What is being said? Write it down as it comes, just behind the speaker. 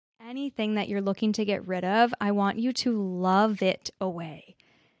Anything that you're looking to get rid of, I want you to love it away.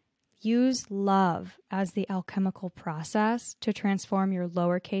 Use love as the alchemical process to transform your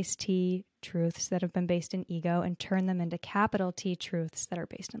lowercase t truths that have been based in ego and turn them into capital T truths that are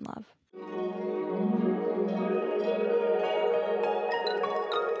based in love.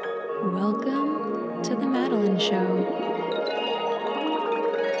 Welcome to the Madeline Show.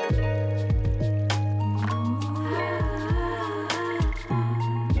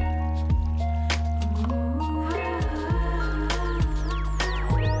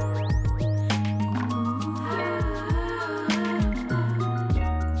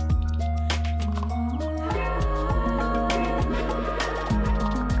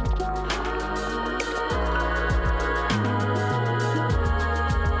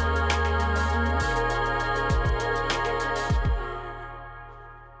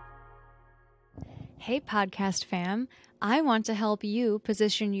 Hey, podcast fam. I want to help you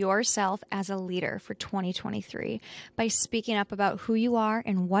position yourself as a leader for 2023 by speaking up about who you are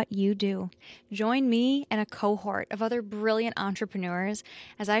and what you do. Join me and a cohort of other brilliant entrepreneurs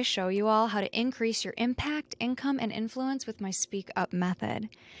as I show you all how to increase your impact, income, and influence with my Speak Up method.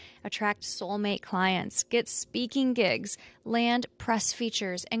 Attract soulmate clients, get speaking gigs, land press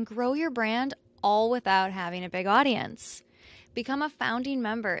features, and grow your brand all without having a big audience. Become a founding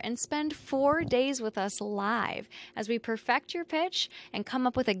member and spend 4 days with us live as we perfect your pitch and come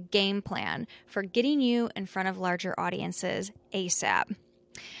up with a game plan for getting you in front of larger audiences ASAP.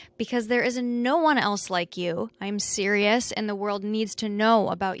 Because there is no one else like you. I'm serious, and the world needs to know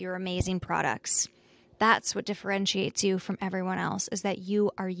about your amazing products. That's what differentiates you from everyone else, is that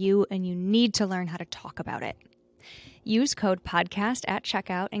you are you and you need to learn how to talk about it. Use code podcast at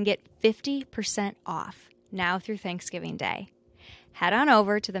checkout and get 50% off now through Thanksgiving Day. Head on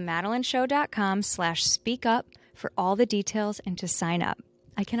over to themadelineshow.com/speakup for all the details and to sign up.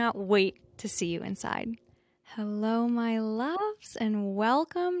 I cannot wait to see you inside. Hello, my loves, and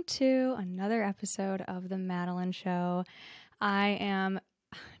welcome to another episode of The Madeline Show. I am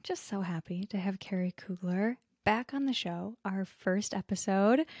just so happy to have Keri Kugler back on the show. Our first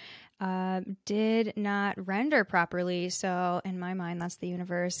episode did not render properly, so in my mind, that's the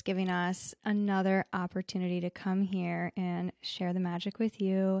universe giving us another opportunity to come here and share the magic with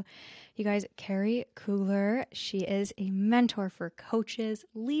you. You guys, Keri Kugler, she is a mentor for coaches,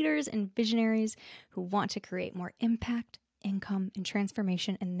 leaders, and visionaries who want to create more impact, income, and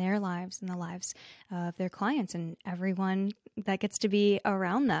transformation in their lives and the lives of their clients and everyone that gets to be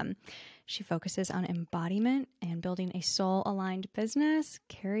around them. She focuses on embodiment and building a soul-aligned business.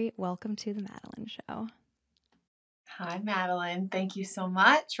 Keri, welcome to the Madeline Show. Hi, Madeline. Thank you so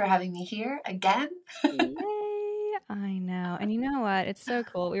much for having me here again. Yay! I know. And you know what? It's so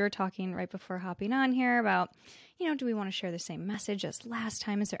cool. We were talking right before hopping on here about, do we want to share the same message as last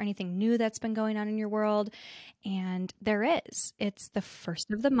time? Is there anything new that's been going on in your world? And there is. It's the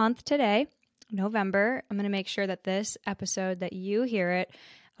first of the month today, November. I'm going to make sure that this episode, that you hear it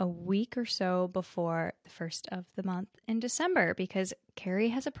a week or so before the first of the month in December, because Keri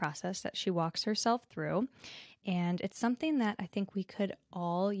has a process that she walks herself through. And it's something that I think we could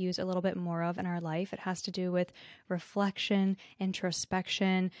all use a little bit more of in our life. It has to do with reflection,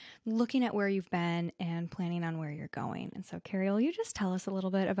 introspection, looking at where you've been and planning on where you're going. And so, Keri, will you just tell us a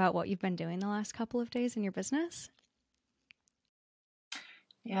little bit about what you've been doing the last couple of days in your business?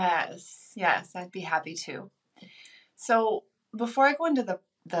 Yes, I'd be happy to. So before I go into the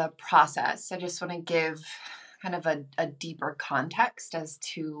process, I just want to give kind of a deeper context as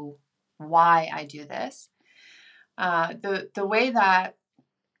to why I do this. The way that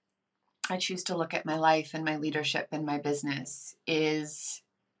I choose to look at my life and my leadership and my business is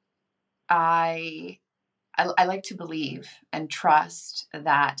I like to believe and trust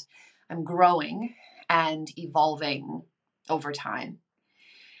that I'm growing and evolving over time.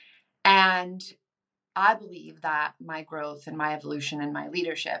 And I believe that my growth and my evolution and my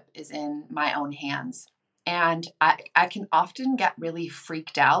leadership is in my own hands. And I can often get really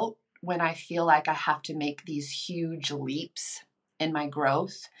freaked out when I feel like I have to make these huge leaps in my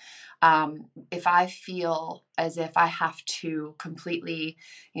growth. If I feel as if I have to completely,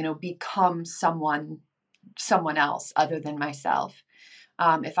 become someone else other than myself.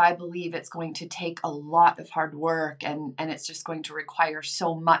 If I believe it's going to take a lot of hard work and it's just going to require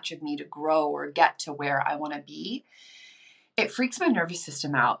so much of me to grow or get to where I want to be, it freaks my nervous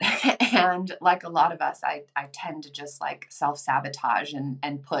system out. And like a lot of us, I tend to just like self-sabotage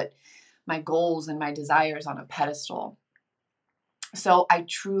and put my goals and my desires on a pedestal. So I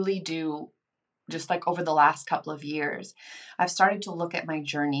truly do, just like over the last couple of years, I've started to look at my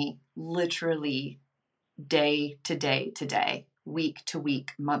journey literally day to day to day. week to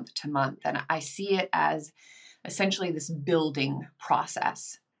week, month to month. And I see it as essentially this building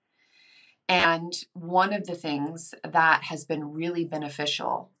process. And one of the things that has been really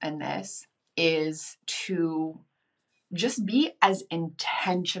beneficial in this is to just be as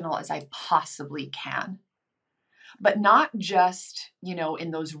intentional as I possibly can. But not just,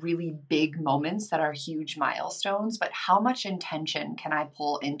 in those really big moments that are huge milestones, but how much intention can I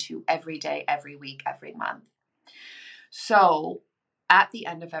pull into every day, every week, every month? So at the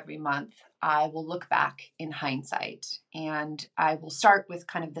end of every month, I will look back in hindsight and I will start with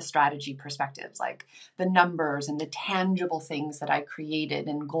kind of the strategy perspectives, like the numbers and the tangible things that I created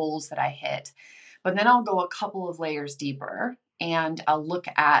and goals that I hit. But then I'll go a couple of layers deeper and I'll look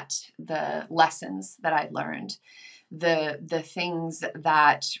at the lessons that I learned, the things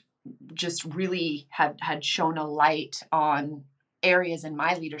that just really had shown a light on areas in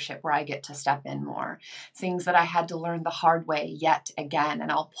my leadership where I get to step in more, things that I had to learn the hard way yet again.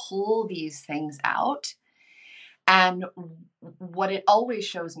 And I'll pull these things out. And what it always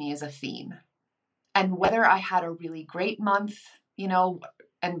shows me is a theme. And whether I had a really great month,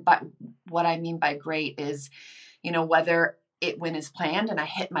 and but what I mean by great is, whether it went as planned and I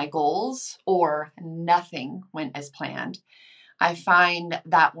hit my goals or nothing went as planned. I find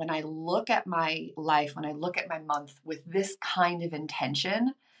that when I look at my life, when I look at my month with this kind of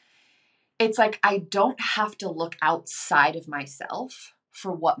intention, it's like I don't have to look outside of myself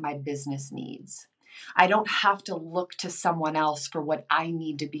for what my business needs. I don't have to look to someone else for what I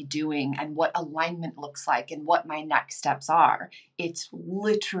need to be doing and what alignment looks like and what my next steps are. It's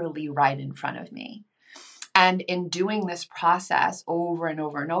literally right in front of me. And in doing this process over and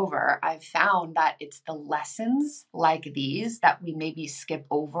over and over, I've found that it's the lessons like these that we maybe skip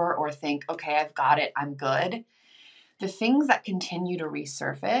over or think, okay, I've got it, I'm good. The things that continue to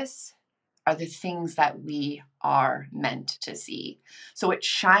resurface are the things that we are meant to see. So it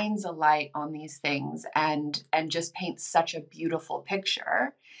shines a light on these things and just paints such a beautiful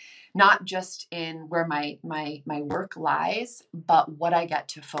picture, not just in where my work lies, but what I get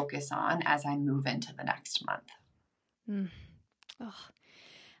to focus on as I move into the next month. Oh,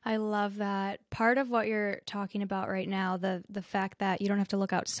 I love that. Part of what you're talking about right now, the fact that you don't have to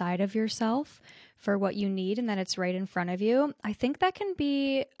look outside of yourself for what you need and that it's right in front of you. I think that can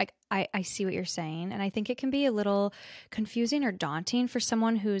be, like, I see what you're saying. And I think it can be a little confusing or daunting for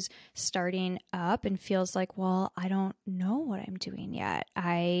someone who's starting up and feels like, well, I don't know what I'm doing yet.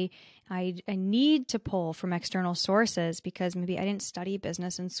 I need to pull from external sources because maybe I didn't study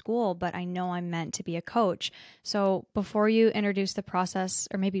business in school, but I know I'm meant to be a coach. So before you introduce the process,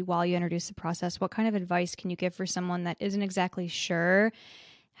 or maybe while you introduce the process, what kind of advice can you give for someone that isn't exactly sure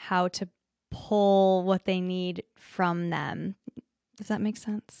how to pull what they need from them? Does that make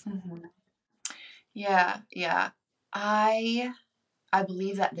sense? Mm-hmm. Yeah. I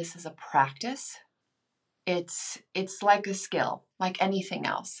believe that this is a practice. It's like a skill, like anything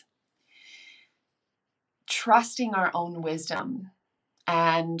else. Trusting our own wisdom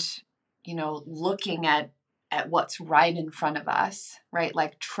and, looking at what's right in front of us, right?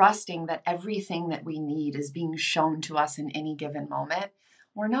 Like trusting that everything that we need is being shown to us in any given moment.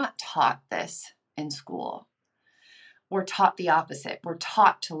 We're not taught this in school. We're taught the opposite. We're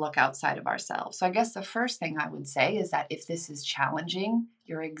taught to look outside of ourselves. So I guess the first thing I would say is that if this is challenging,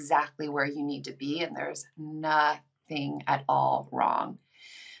 you're exactly where you need to be, and there's nothing at all wrong.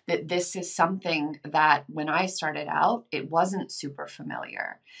 That this is something that when I started out, it wasn't super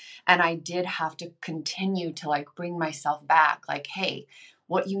familiar. And I did have to continue to bring myself back, like, hey,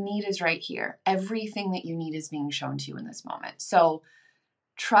 what you need is right here. Everything that you need is being shown to you in this moment. So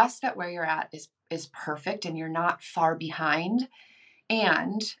trust that where you're at is perfect and you're not far behind,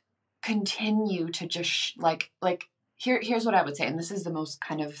 and continue to just here's what I would say. And this is the most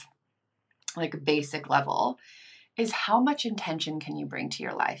kind of basic level, is how much intention can you bring to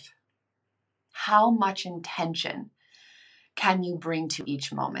your life? How much intention can you bring to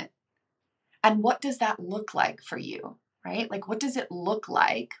each moment? And what does that look like for you, right? What does it look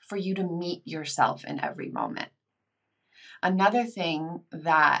like for you to meet yourself in every moment? Another thing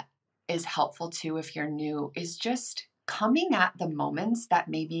that is helpful too, if you're new, is just coming at the moments that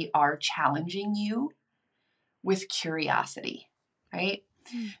maybe are challenging you with curiosity, right?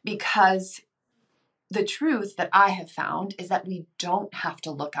 Because the truth that I have found is that we don't have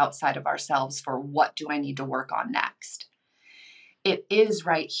to look outside of ourselves for what do I need to work on next. It is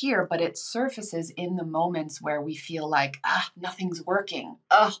right here, but it surfaces in the moments where we feel like, nothing's working.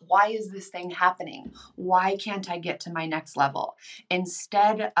 Why is this thing happening? Why can't I get to my next level?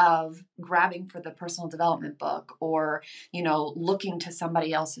 Instead of grabbing for the personal development book or, looking to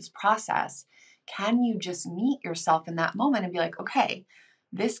somebody else's process, can you just meet yourself in that moment and be like, okay,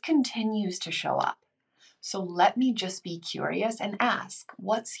 this continues to show up. So let me just be curious and ask,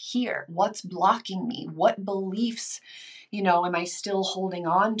 what's here? What's blocking me? What beliefs, am I still holding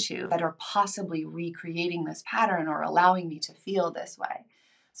on to that are possibly recreating this pattern or allowing me to feel this way?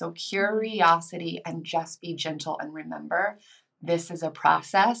 So curiosity and just be gentle and remember, this is a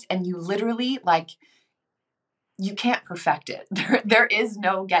process and you literally you can't perfect it. There is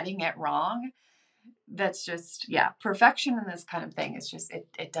no getting it wrong. That's just, perfection in this kind of thing is just,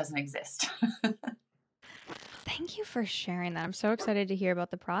 it doesn't exist. Thank you for sharing that. I'm so excited to hear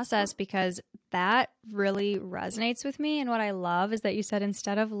about the process because that really resonates with me. And what I love is that you said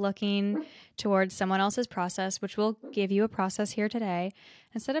instead of looking towards someone else's process, which we'll give you a process here today,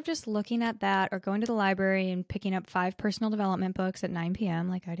 instead of just looking at that or going to the library and picking up 5 personal development books at 9 p.m.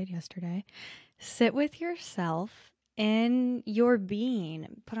 like I did yesterday, sit with yourself in your being,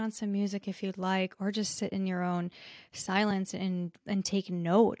 put on some music if you'd like, or just sit in your own silence and take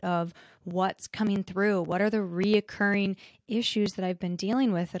note of what's coming through. What are the reoccurring issues that I've been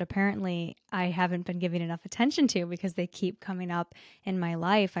dealing with that apparently I haven't been giving enough attention to because they keep coming up in my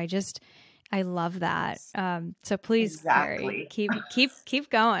life. I love that. So please, Exactly. Keri, keep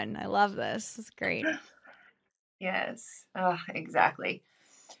going. I love this. It's great. Yes, exactly.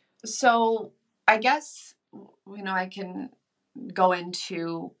 So I guess, I can go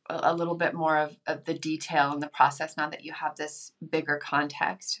into a little bit more of the detail and the process now that you have this bigger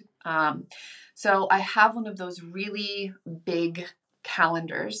context. So I have one of those really big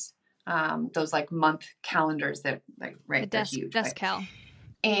calendars, those like month calendars that they're huge, Desk right? Cal.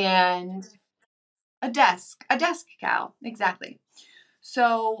 And a desk cal, exactly.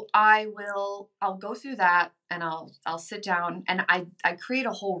 So I'll go through that and I'll sit down and I create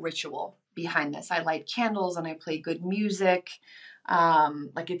a whole ritual behind this. I light candles and I play good music.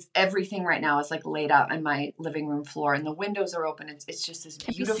 It's everything right now is like laid out in my living room floor and the windows are open. It's just this Can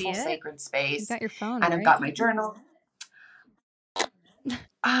we see beautiful it? sacred You space. got your phone, And I've right? got my journal.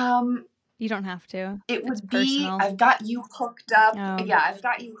 You don't have to. It It's would be, personal. I've got you hooked up. Oh, Yeah, I've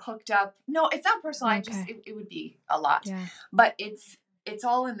got you hooked up. No, it's not personal. okay. It would be a lot, Yeah. but it's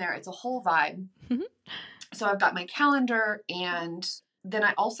all in there. It's a whole vibe. So I've got my calendar and then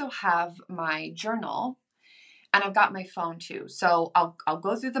I also have my journal and I've got my phone too. So I'll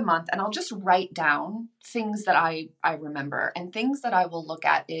go through the month and I'll just write down things that I remember and things that I will look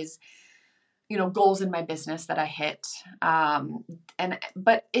at is, goals in my business that I hit.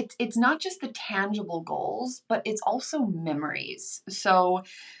 But it's not just the tangible goals, but it's also memories. So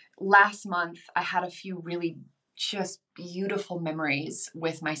last month I had a few really just beautiful memories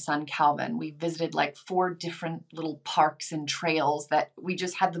with my son Calvin. We visited like 4 different little parks and trails that we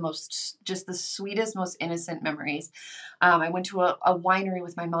just had just the sweetest, most innocent memories. I went to a winery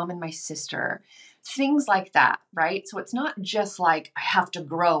with my mom and my sister, things like that, right? So it's not just like I have to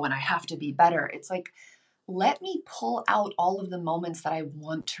grow and I have to be better. It's like, let me pull out all of the moments that I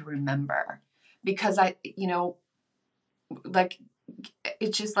want to remember because like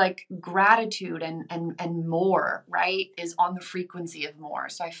it's just like gratitude and more, right, is on the frequency of more.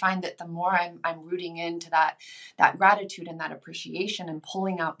 So I find that the more I'm rooting into that gratitude and that appreciation and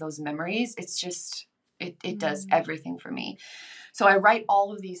pulling out those memories, it's just it does everything for me. So I write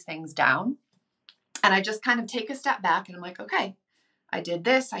all of these things down and I just kind of take a step back and I'm like, okay, I did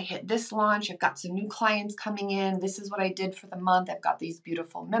this, I hit this launch, I've got some new clients coming in, this is what I did for the month, I've got these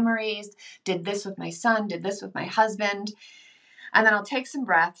beautiful memories, did this with my son, did this with my husband. And then I'll take some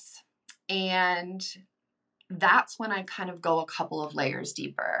breaths and that's when I kind of go a couple of layers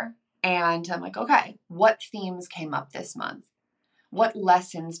deeper. And I'm like, okay, what themes came up this month? What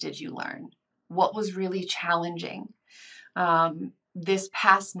lessons did you learn? What was really challenging? This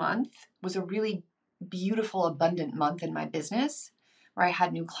past month was a really beautiful, abundant month in my business where I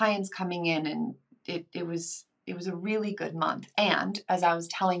had new clients coming in and it was a really good month. And as I was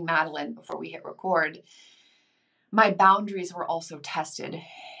telling Madeline before we hit record, my boundaries were also tested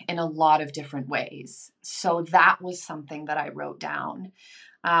in a lot of different ways. So that was something that I wrote down.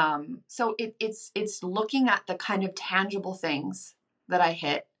 So it's looking at the kind of tangible things that I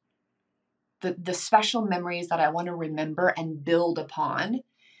hit, the special memories that I want to remember and build upon,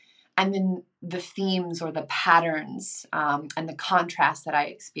 and then the themes or the patterns and the contrast that I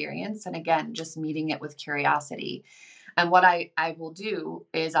experience. And again, just meeting it with curiosity. And what I will do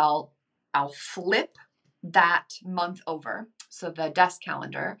is I'll flip that month over, so the desk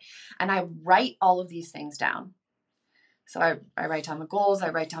calendar, and I write all of these things down. So I write down the goals, I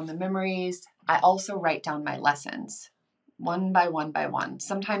write down the memories. I also write down my lessons one by one by one.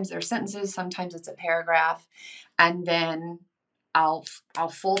 Sometimes they're sentences, sometimes it's a paragraph. And then I'll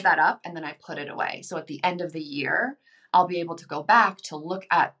fold that up and then I put it away. So at the end of the year, I'll be able to go back to look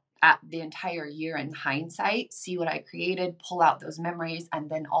at the entire year in hindsight, see what I created, pull out those memories, and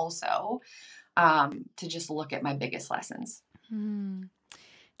then also to just look at my biggest lessons.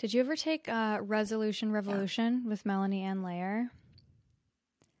 Did you ever take Resolution Revolution with Melanie Ann Layer?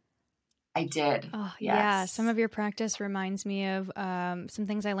 I did. Oh, yes. Yeah. Some of your practice reminds me of some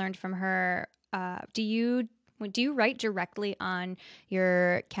things I learned from her. Do you write directly on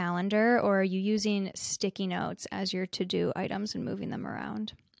your calendar, or are you using sticky notes as your to-do items and moving them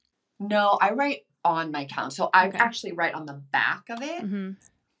around? No, I write on my calendar. So I actually write on the back of it. Mm-hmm.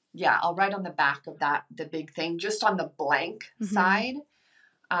 Yeah, I'll write on the back of the big thing, just on the blank side.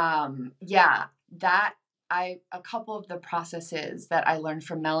 A couple of the processes that I learned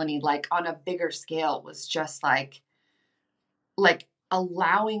from Melanie, like on a bigger scale, was just like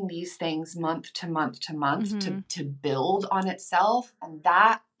allowing these things month to month to month to build on itself. And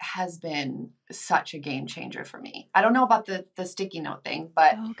that has been such a game changer for me. I don't know about the sticky note thing,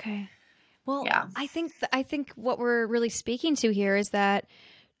 but okay. Well, yeah. I think what we're really speaking to here is that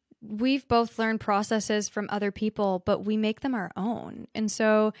we've both learned processes from other people, but we make them our own. And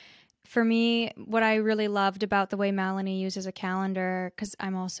so for me, what I really loved about the way Melanie uses a calendar, because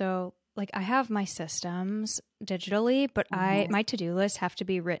I'm also like, I have my systems digitally, but my to-do lists have to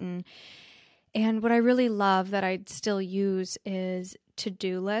be written. And what I really love that I still use is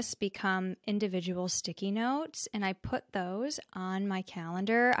to-do lists become individual sticky notes, and I put those on my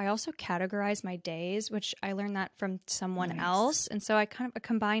calendar. I also categorize my days, which I learned that from someone else. And so I kind of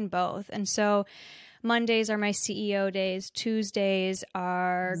combine both. And so Mondays are my CEO days. Tuesdays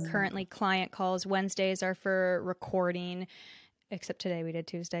are currently client calls. Wednesdays are for recording. Except today we did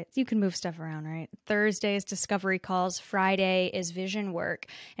Tuesday. You can move stuff around, right? Thursday is discovery calls. Friday is vision work.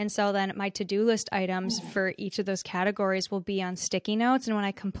 And so then my to-do list items for each of those categories will be on sticky notes. And when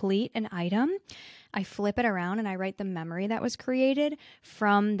I complete an item, I flip it around and I write the memory that was created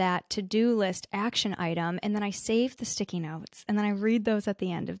from that to-do list action item. And then I save the sticky notes and then I read those at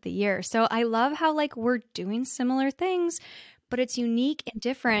the end of the year. So I love how like we're doing similar things, but it's unique and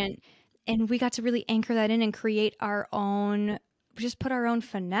different. And we got to really anchor that in and create our own, just put our own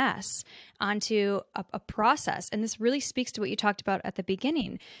finesse onto a process. And this really speaks to what you talked about at the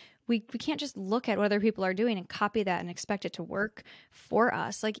beginning. We can't just look at what other people are doing and copy that and expect it to work for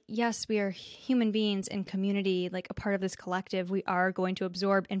us. Like, yes, we are human beings in community, like a part of this collective. We are going to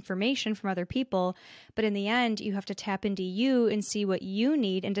absorb information from other people. But in the end, you have to tap into you and see what you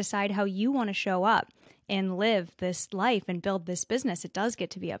need and decide how you want to show up and live this life and build this business. It does get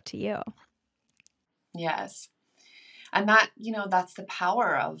to be up to you. Yes. And that, that's the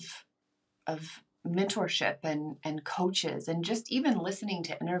power of mentorship and coaches and just even listening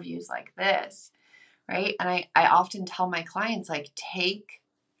to interviews like this, right? And I often tell my clients, like,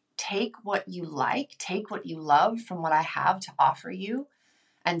 take what you like, take what you love from what I have to offer you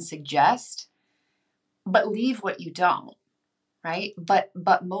and suggest, but leave what you don't, right? But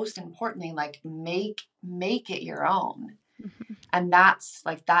most importantly, like make it your own. And that's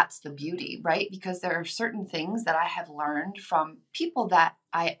the beauty, right? Because there are certain things that I have learned from people that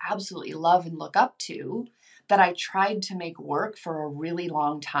I absolutely love and look up to that I tried to make work for a really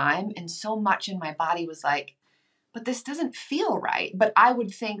long time. And so much in my body was like, but this doesn't feel right. But I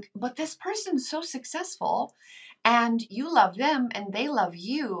would think, but this person's so successful and you love them and they love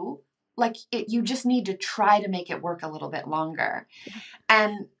you. Like you just need to try to make it work a little bit longer.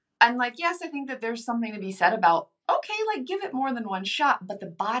 Yeah. And like, yes, I think that there's something to be said about, okay, like give it more than one shot, but the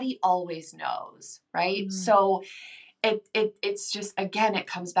body always knows, right? So it's just, again, it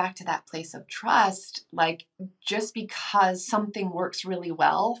comes back to that place of trust. Like just because something works really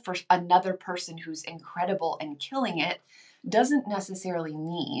well for another person who's incredible and killing it doesn't necessarily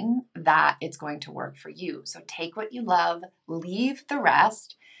mean that it's going to work for you. So take what you love, leave the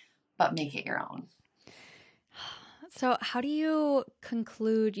rest, but make it your own. So how do you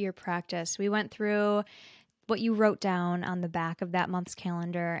conclude your practice? We went through what you wrote down on the back of that month's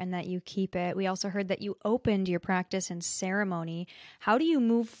calendar and that you keep it. We also heard that you opened your practice in ceremony. How do you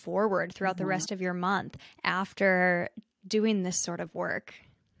move forward throughout the rest of your month after doing this sort of work?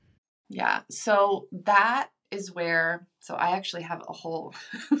 Yeah. So that is where, so I actually have a whole,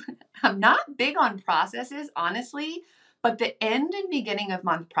 I'm not big on processes, honestly, but the end and beginning of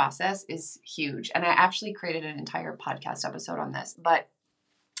month process is huge. And I actually created an entire podcast episode on this. But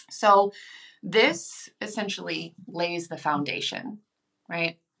so this essentially lays the foundation,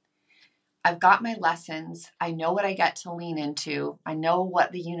 right? I've got my lessons. I know what I get to lean into. I know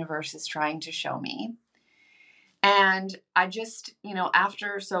what the universe is trying to show me. And I just,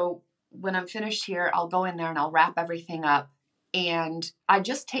 so when I'm finished here, I'll go in there and I'll wrap everything up And I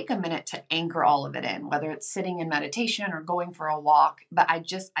just take a minute to anchor all of it in, whether it's sitting in meditation or going for a walk, but I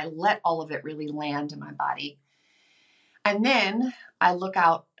let all of it really land in my body. And then I look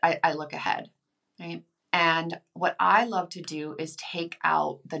out, I look ahead, right? And what I love to do is take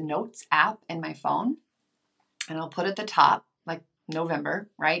out the notes app in my phone and I'll put at the top, like November,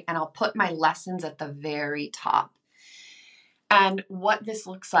 right? And I'll put my lessons at the very top. And what this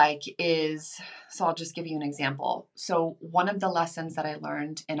looks like is, so I'll just give you an example. So one of the lessons that I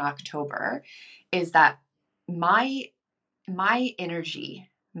learned in October is that my energy,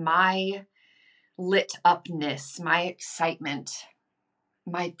 my lit upness, my excitement,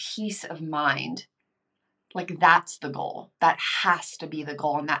 my peace of mind, like that's the goal. That has to be the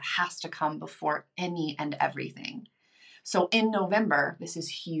goal, and that has to come before any and everything. So in November, this is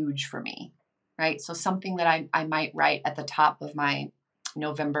huge for me, right? So something that I might write at the top of my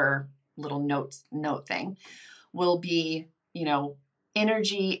November little note thing will be,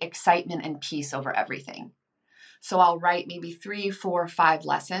 energy, excitement, and peace over everything. So I'll write maybe 3, 4, 5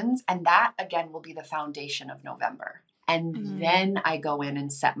 lessons, and that again will be the foundation of November. And then I go in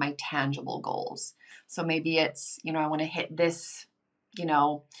and set my tangible goals. So maybe it's, I want to hit this,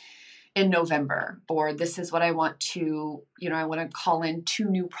 in November, or this is what I want to, I want to call in 2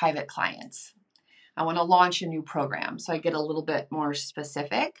 new private clients. I want to launch a new program. So I get a little bit more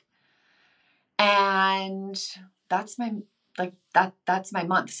specific. And that's that's my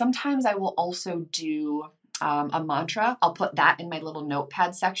month. Sometimes I will also do a mantra. I'll put that in my little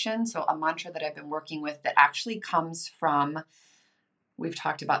notepad section. So a mantra that I've been working with that actually comes from, we've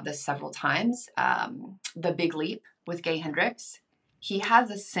talked about this several times, The Big Leap with Gay Hendricks. He has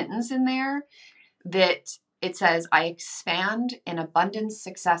a sentence in there that it says, I expand in abundance,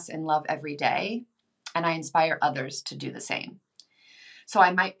 success, and love every day, and I inspire others to do the same. So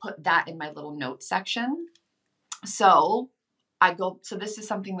I might put that in my little note section. So this is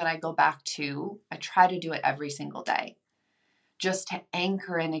something that I go back to. I try to do it every single day, just to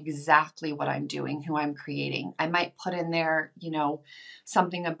anchor in exactly what I'm doing, who I'm creating. I might put in there,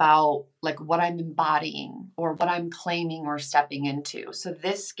 something about like what I'm embodying or what I'm claiming or stepping into. So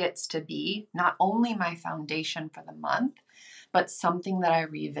this gets to be not only my foundation for the month, but something that I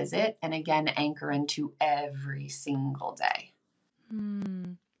revisit and again, anchor into every single day.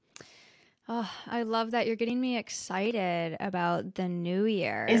 Oh, I love that. You're getting me excited about the new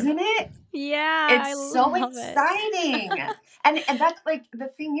year. Isn't it? Yeah, It's so love exciting. and that's like, the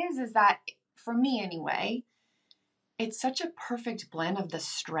thing is that for me anyway, it's such a perfect blend of the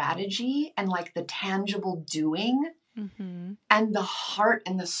strategy and like the tangible doing and the heart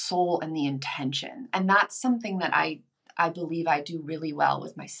and the soul and the intention. And that's something that I believe I do really well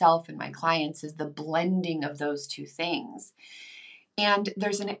with myself and my clients, is the blending of those two things. And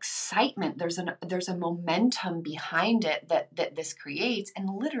there's an excitement, there's a momentum behind it that this creates. And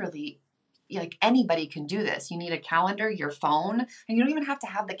literally, like, anybody can do this. You need a calendar, your phone, and you don't even have to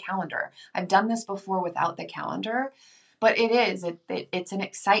have the calendar. I've done this before without the calendar, but it's an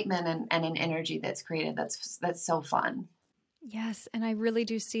excitement and an energy that's created that's so fun. Yes, and I really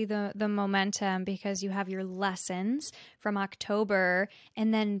do see the momentum, because you have your lessons from October,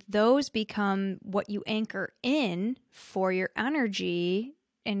 and then those become what you anchor in for your energy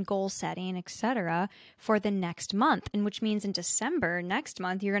and goal setting, etc., for the next month. And which means in December, next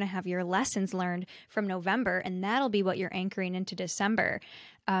month, you're going to have your lessons learned from November, and that'll be what you're anchoring into December.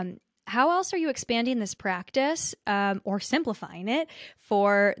 How else are you expanding this practice or simplifying it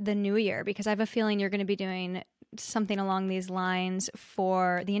for the new year? Because I have a feeling you're going to be doing something along these lines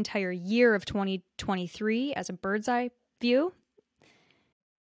for the entire year of 2023 as a bird's eye view.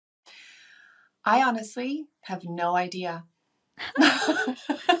 I honestly have no idea.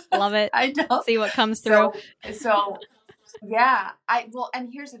 Love it. I don't see what comes through. So yeah, and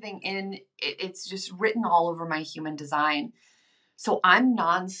here's the thing, it's just written all over my human design. So I'm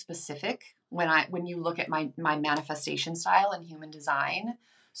non-specific when you look at my manifestation style in human design.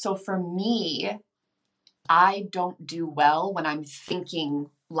 So for me, I don't do well when I'm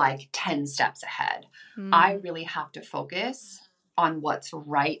thinking like 10 steps ahead. I really have to focus on what's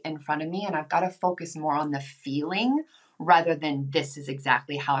right in front of me, and I've got to focus more on the feeling rather than this is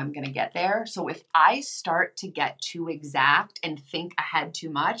exactly how I'm going to get there. So if I start to get too exact and think ahead too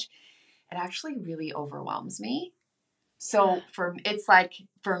much, it actually really overwhelms me. So for me,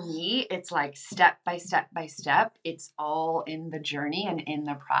 it's like step by step by step. It's all in the journey and in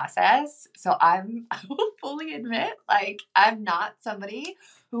the process. So I will fully admit, like, I'm not somebody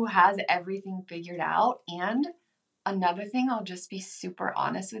who has everything figured out. And another thing I'll just be super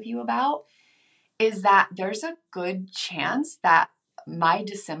honest with you about is that there's a good chance that my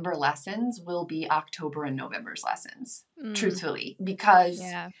December lessons will be October and November's lessons, truthfully, because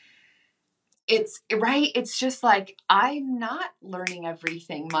Yeah. it's right. It's just like, I'm not learning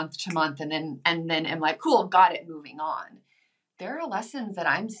everything month to month and then I'm like, cool, got it, moving on. There are lessons that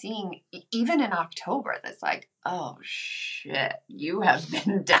I'm seeing even in October that's like, oh shit, you have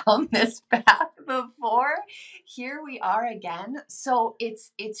been down this path before. Here we are again. So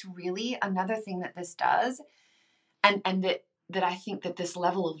it's really another thing that this does, and that I think that this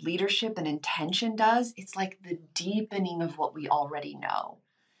level of leadership and intention does. It's like the deepening of what we already know.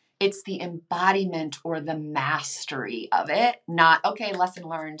 It's the embodiment or the mastery of it, not, okay, lesson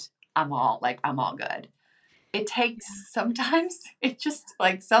learned, I'm all good. It takes sometimes, it just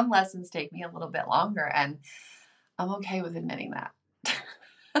like some lessons take me a little bit longer, and I'm okay with admitting that.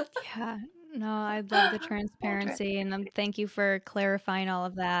 Yeah. No, I love the transparency, and thank you for clarifying all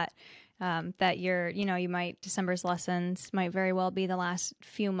of that. That December's lessons might very well be the last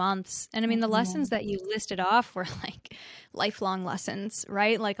few months. And I mean, the lessons that you listed off were like lifelong lessons,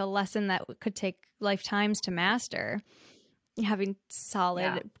 right? Like a lesson that could take lifetimes to master. Having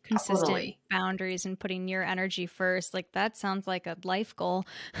solid, consistent Totally. boundaries and putting your energy first, like that sounds like a life goal.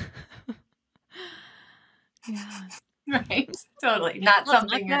 Yeah. Right. Totally. Not Let's knock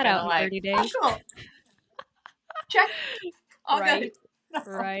something you're that going out to in like, 30 oh, days. cool. Check. All Right. good.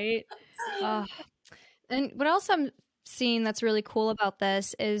 Right. And what else I'm seeing that's really cool about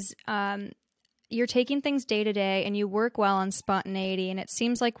this is you're taking things day to day and you work well on spontaneity. And it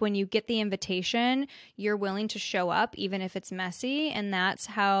seems like when you get the invitation, you're willing to show up, even if it's messy. And that's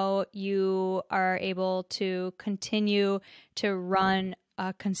how you are able to continue to run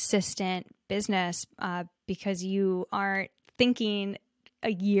a consistent business because you aren't thinking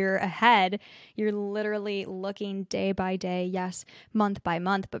a year ahead. You're literally looking day by day, yes, month by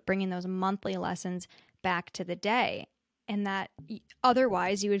month, but bringing those monthly lessons back to the day. And that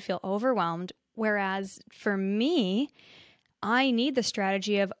otherwise you would feel overwhelmed. Whereas for me, I need the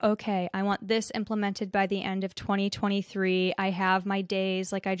strategy of, okay, I want this implemented by the end of 2023. I have my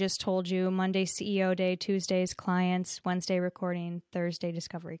days, like I just told you, Monday CEO day, Tuesdays clients, Wednesday recording, Thursday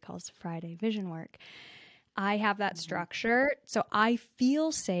discovery calls, Friday vision work. I have that structure, so I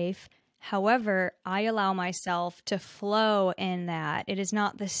feel safe. However, I allow myself to flow in that. It is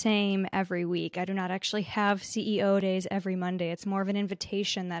not the same every week. I do not actually have CEO days every Monday. It's more of an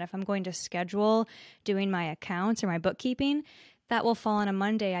invitation that if I'm going to schedule doing my accounts or my bookkeeping, that will fall on a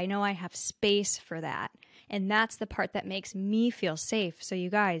Monday. I know I have space for that. And that's the part that makes me feel safe. So,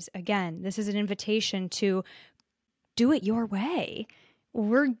 you guys, again, this is an invitation to do it your way.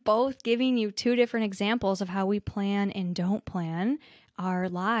 We're both giving you two different examples of how we plan and don't plan our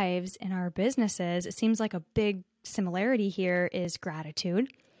lives and our businesses. It seems like a big similarity here is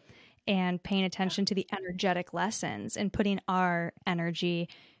gratitude and paying attention to the energetic lessons and putting our energy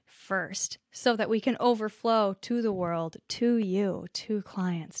first so that we can overflow to the world, to you, to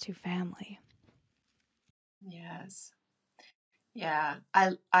clients, to family. Yes. Yeah.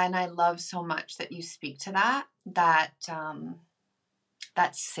 I love so much that you speak to that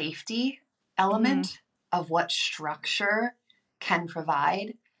safety element of what structure can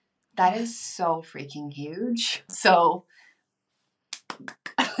provide. That is so freaking huge. So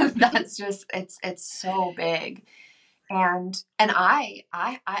that's just, it's so big. And I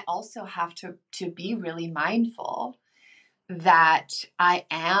also have to be really mindful that I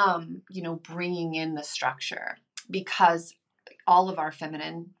am, bringing in the structure, because all of our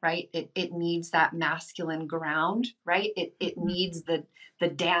feminine, right? It needs that masculine ground, right? It needs the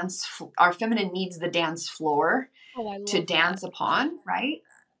dance. Our feminine needs the dance floor to dance upon, right?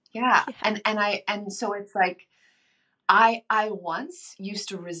 Yeah. And so it's like, I once used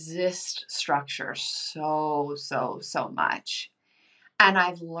to resist structure so much. And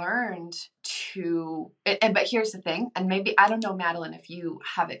I've learned to, but here's the thing, and maybe, I don't know, Madeline, if you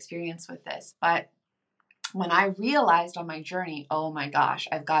have experience with this, but when I realized on my journey, oh my gosh,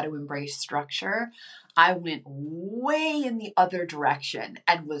 I've got to embrace structure, I went way in the other direction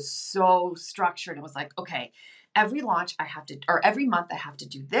and was so structured. It was like, okay, every launch I have to, or every month I have to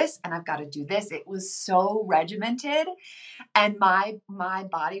do this, and I've got to do this. It was so regimented. And my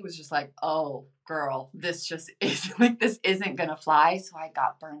body was just like, oh girl, this just is like, this isn't gonna fly. So I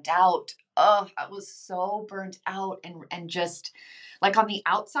got burnt out. Oh, I was so burnt out, and just like on the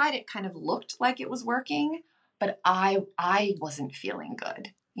outside, it kind of looked like it was working, but I wasn't feeling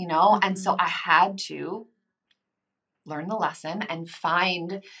good, And so I had to learn the lesson and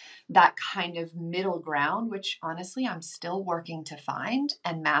find that kind of middle ground, which honestly I'm still working to find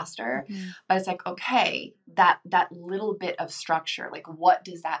and master. Mm-hmm. But it's like, okay, that little bit of structure, like what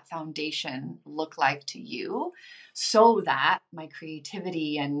does that foundation look like to you, so that my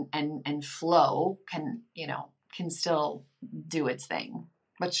creativity and flow can, can still do its thing.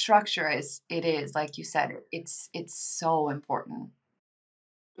 But structure is like you said, it's so important.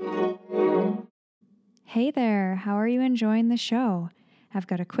 Hey there, how are you enjoying the show? I've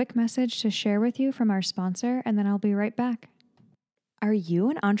got a quick message to share with you from our sponsor, and then I'll be right back. Are you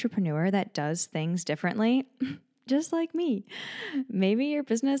an entrepreneur that does things differently? Just like me. Maybe your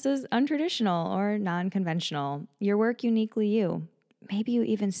business is untraditional or non conventional, your work uniquely you. Maybe you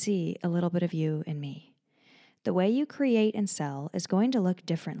even see a little bit of you in me. The way you create and sell is going to look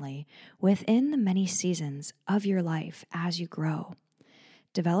differently within the many seasons of your life as you grow.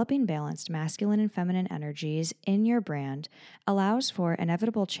 Developing balanced masculine and feminine energies in your brand allows for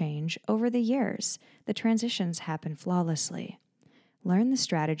inevitable change over the years. The transitions happen flawlessly. Learn the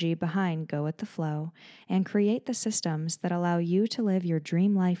strategy behind Go with the Flow and create the systems that allow you to live your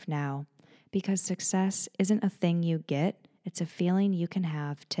dream life now, because success isn't a thing you get, it's a feeling you can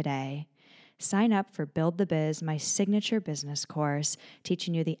have today. Sign up for Build the Biz, my signature business course,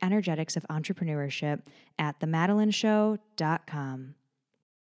 teaching you the energetics of entrepreneurship at themadelineshow.com.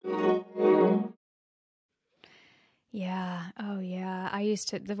 Yeah. Oh, yeah.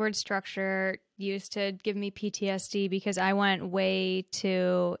 The word structure used to give me PTSD because I went way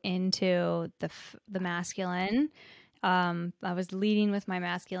too into the masculine. I was leading with my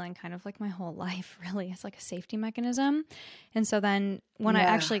masculine kind of like my whole life, really. It's like a safety mechanism. And so then when I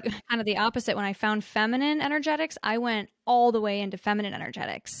actually, kind of the opposite, when I found feminine energetics, I went all the way into feminine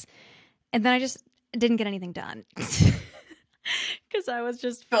energetics. And then I just didn't get anything done. Because I was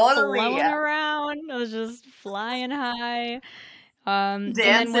just flowing around. I was just flying high.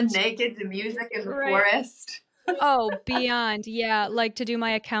 Dancing naked to music in the forest. Oh, beyond. Yeah. Like to do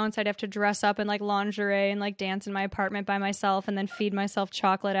my accounts, I'd have to dress up in like lingerie and like dance in my apartment by myself and then feed myself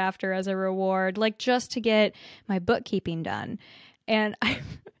chocolate after as a reward, like just to get my bookkeeping done. And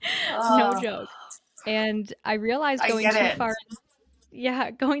no joke. And I realized going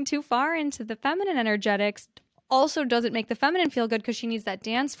too far into the feminine energetics also doesn't make the feminine feel good because she needs that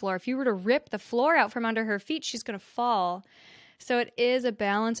dance floor. If you were to rip the floor out from under her feet, she's going to fall. So it is a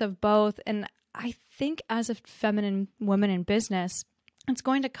balance of both. And I think as a feminine woman in business, it's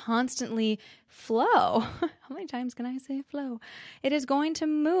going to constantly flow. How many times can I say flow? It is going to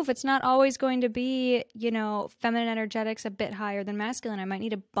move. It's not always going to be, feminine energetics a bit higher than masculine. I might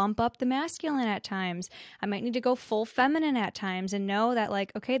need to bump up the masculine at times. I might need to go full feminine at times and know that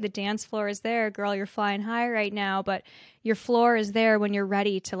like, okay, the dance floor is there. Girl, you're flying high right now, but your floor is there when you're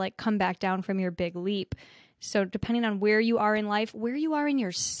ready to like come back down from your big leap. So depending on where you are in life, where you are in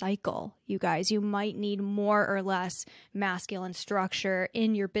your cycle, you guys, you might need more or less masculine structure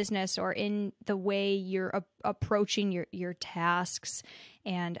in your business or in the way you're approaching your tasks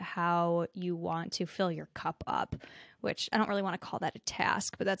and how you want to fill your cup up, which I don't really want to call that a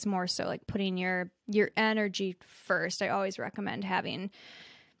task, but that's more so like putting your energy first. I always recommend having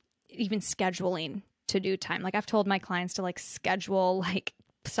even scheduling to do time. Like I've told my clients to like schedule like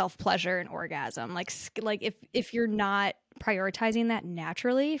self-pleasure and orgasm. Like if you're not prioritizing that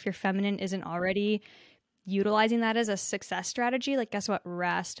naturally, if your feminine isn't already utilizing that as a success strategy, like guess what?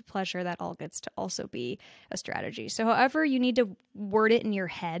 Rest, pleasure, that all gets to also be a strategy. So however you need to word it in your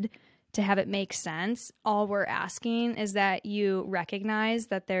head to have it make sense, all we're asking is that you recognize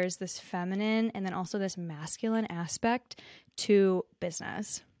that there's this feminine and then also this masculine aspect to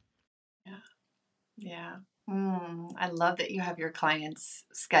business. Yeah. I love that you have your clients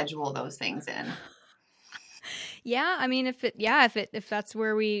schedule those things in. Yeah, I mean, if that's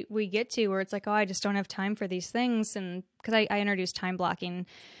where we get to, where it's like, oh, I just don't have time for these things, and because I introduced time blocking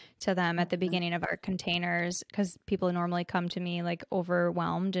to them at the beginning of our containers, because people normally come to me like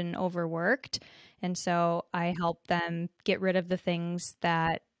overwhelmed and overworked, and so I help them get rid of the things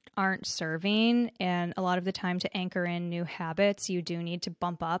that aren't serving. And a lot of the time, to anchor in new habits, you do need to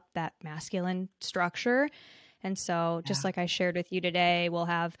bump up that masculine structure. And so just like I shared with you today, we'll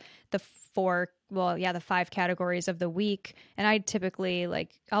have the 5 categories of the week. And I typically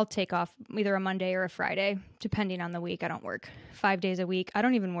I'll take off either a Monday or a Friday, depending on the week. I don't work 5 days a week. I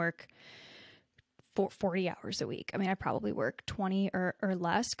don't even work 40 hours a week. I mean, I probably work 20 or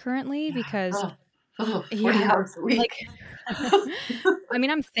less currently because 40 hours a week. I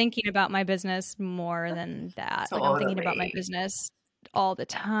mean, I'm thinking about my business more than that. Totally. Like I'm thinking about my business all the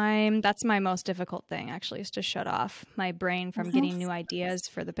time. That's my most difficult thing, actually, is to shut off my brain from getting new ideas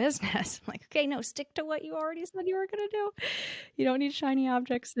for the business. I'm like, okay, no, stick to what you already said you were going to do. You don't need shiny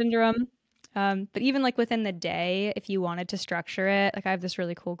object syndrome. But even like within the day, if you wanted to structure it, like I have this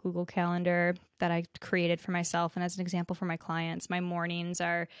really cool Google Calendar that I created for myself. And as an example for my clients, my mornings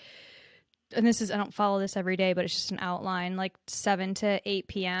are, and this is, I don't follow this every day, but it's just an outline, like 7 to 8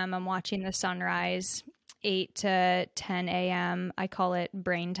 p.m. I'm watching the sunrise. 8 to 10 a.m. I call it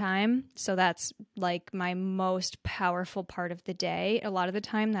brain time. So that's like my most powerful part of the day. A lot of the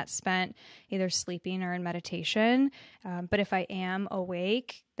time that's spent either sleeping or in meditation. But if I am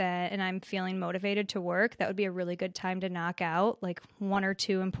awake and I'm feeling motivated to work, that would be a really good time to knock out like 1 or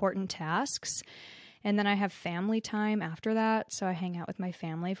 2 important tasks. And then I have family time after that. So I hang out with my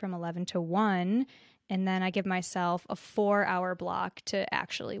family from 11 to 1. And then I give myself a 4-hour block to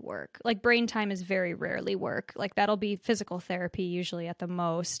actually work. Like brain time is very rarely work. Like that'll be physical therapy usually at the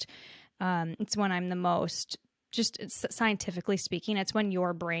most. It's when I'm the most, just scientifically speaking, it's when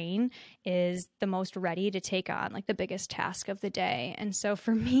your brain is the most ready to take on like the biggest task of the day. And so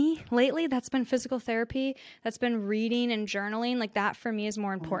for me lately, that's been physical therapy. That's been reading and journaling. Like that for me is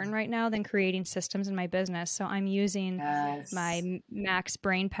more important right now than creating systems in my business. So I'm using my max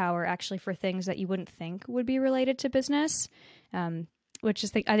brain power actually for things that you wouldn't think would be related to business, which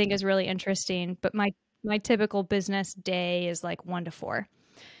is I think is really interesting. But my typical business day is like 1 to 4.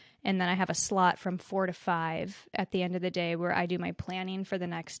 And then I have a slot from 4 to 5 at the end of the day where I do my planning for the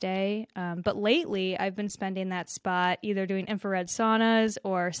next day. But lately, I've been spending that spot either doing infrared saunas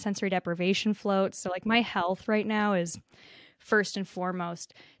or sensory deprivation floats. So like my health right now is first and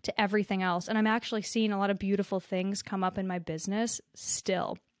foremost to everything else. And I'm actually seeing a lot of beautiful things come up in my business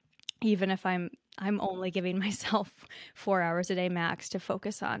still, even if I'm only giving myself 4 hours a day max to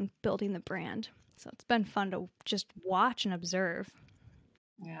focus on building the brand. So it's been fun to just watch and observe.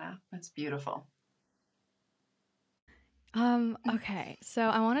 Yeah, that's beautiful. Okay. So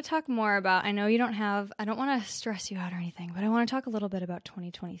I want to talk more about, I know you don't have, I don't want to stress you out or anything, but I want to talk a little bit about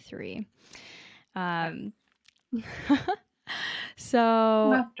 2023. So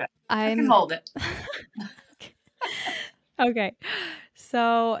I can hold it. Okay.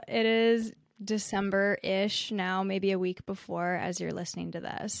 So it is December-ish now, maybe a week before as you're listening to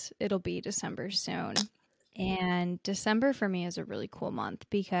this. It'll be December soon. And December for me is a really cool month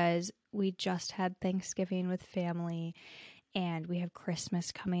because we just had Thanksgiving with family and we have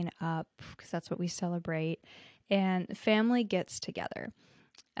Christmas coming up because that's what we celebrate. And family gets together.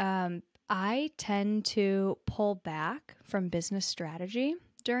 I tend to pull back from business strategy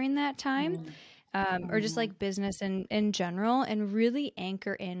during that time, or just like business in general, and really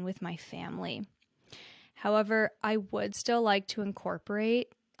anchor in with my family. However, I would still like to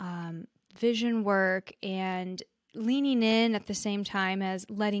incorporate vision work and leaning in at the same time as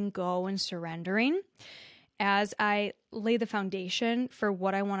letting go and surrendering as I lay the foundation for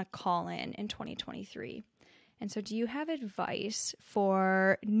what I want to call in 2023. And so do you have advice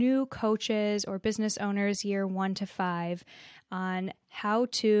for new coaches or business owners year 1 to 5 on how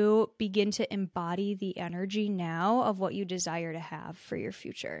to begin to embody the energy now of what you desire to have for your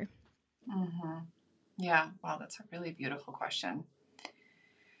future? Yeah, wow, that's a really beautiful question.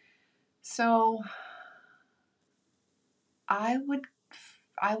 So I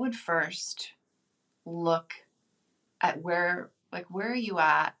would first look at where are you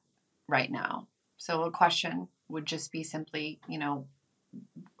at right now? So a question would just be simply,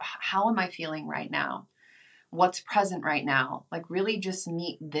 how am I feeling right now? What's present right now? Like really just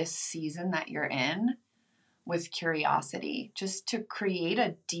meet this season that you're in with curiosity, just to create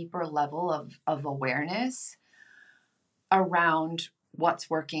a deeper level of awareness around what's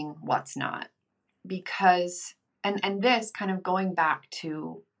working, what's not. Because and this kind of going back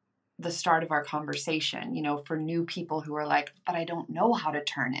to the start of our conversation, for new people who are like, but I don't know how to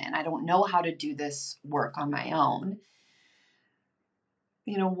turn in. I don't know how to do this work on my own.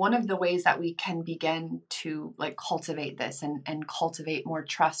 One of the ways that we can begin to like cultivate this and cultivate more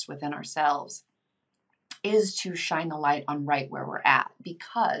trust within ourselves is to shine the light on right where we're at,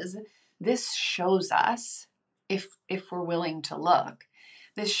 because this shows us, if we're willing to look,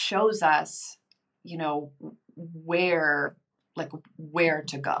 this shows us, where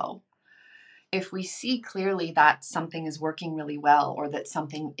to go. If we see clearly that something is working really well or that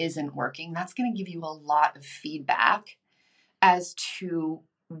something isn't working, that's going to give you a lot of feedback as to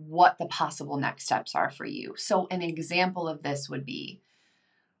what the possible next steps are for you. So an example of this would be,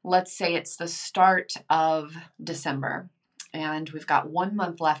 let's say it's the start of December and we've got 1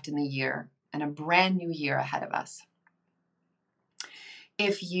 month left in the year and a brand new year ahead of us.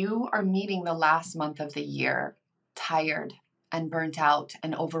 If you are meeting the last month of the year tired and burnt out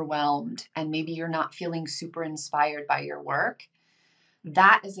and overwhelmed, and maybe you're not feeling super inspired by your work,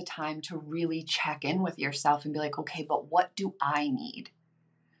 that is a time to really check in with yourself and be like, okay, but what do I need?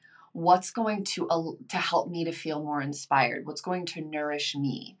 What's going to help me to feel more inspired? What's going to nourish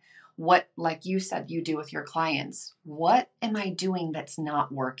me? What, like you said, you do with your clients, what am I doing that's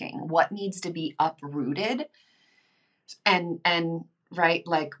not working? What needs to be uprooted? And right,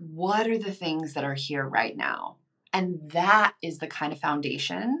 like, what are the things that are here right now? And that is the kind of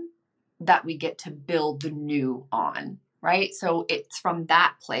foundation that we get to build the new on, right? So it's from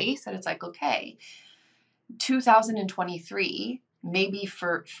that place that it's like, okay, 2023 maybe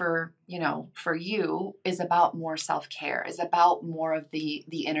for you is about more self-care, is about more of the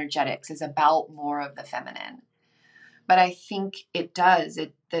energetics, is about more of the feminine. But I think that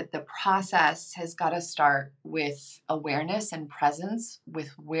the process has got to start with awareness and presence with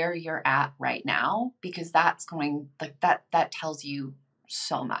where you're at right now, because that's going, like, that tells you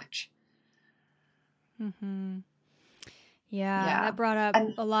so much. Mm-hmm. Yeah, Yeah. that brought up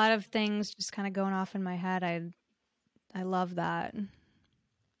And a lot of things just kind of going off in my head. I love that.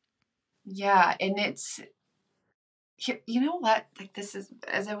 yeah, and it's, you know what? Like, this is,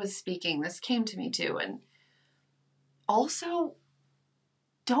 as I was speaking, this came to me too. And also,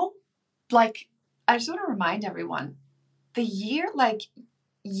 don't, like, I just want to remind everyone, the year, like,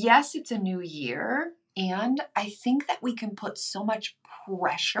 yes, it's a new year. And I think that we can put so much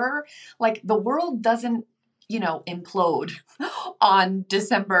pressure. Like, the world doesn't, implode on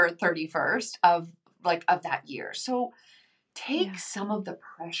December 31st of that year. So take Yeah. some of the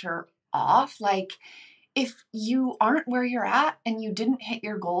pressure off. Like, if you aren't where you're at and you didn't hit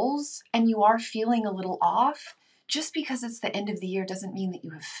your goals and you are feeling a little off, just because it's the end of the year doesn't mean that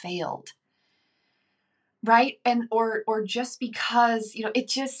you have failed. Right? And or just because,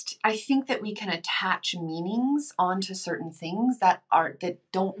 I think that we can attach meanings onto certain things that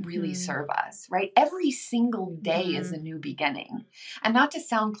don't really Mm-hmm. serve us, right? Every single day is Mm-hmm. a new beginning. And not to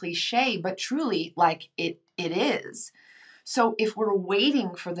sound cliche, but truly, like, it is. So if we're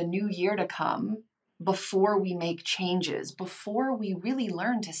waiting for the new year to come before we make changes, before we really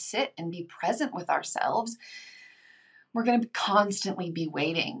learn to sit and be present with ourselves, we're going to constantly be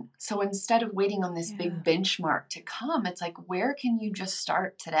waiting. So instead of waiting on this Yeah. big benchmark to come, it's like, where can you just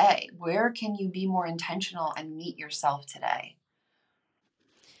start today? Where can you be more intentional and meet yourself today?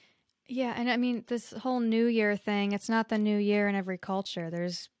 Yeah, and I mean this whole New Year thing, it's not the New Year in every culture.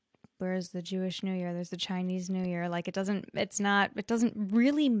 Where's the Jewish New Year? There's the Chinese New Year. Like it doesn't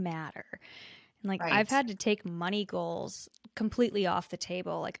really matter. And like I've Right. had to take money goals completely off the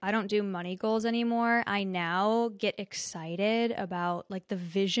table. Like I don't do money goals anymore. I now get excited about like the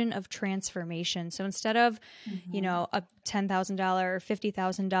vision of transformation. So instead of, Mm-hmm. a $10,000 or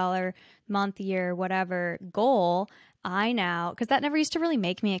 $50,000 month, year, whatever goal, I now, because that never used to really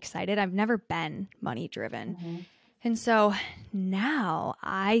make me excited. I've never been money driven. Mm-hmm. And so now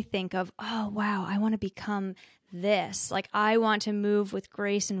I think of, oh, wow, I want to become this. Like, I want to move with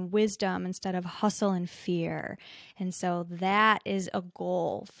grace and wisdom instead of hustle and fear. And so that is a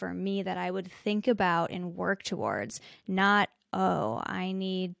goal for me that I would think about and work towards, not, oh, I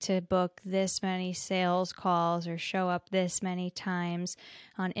need to book this many sales calls or show up this many times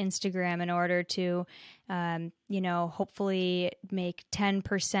on Instagram in order to, hopefully make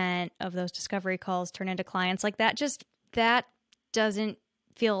 10% of those discovery calls turn into clients. Like that doesn't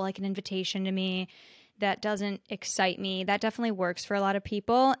feel like an invitation to me. That doesn't excite me. That definitely works for a lot of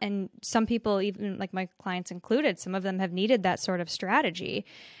people. And some people, even like my clients included, some of them have needed that sort of strategy.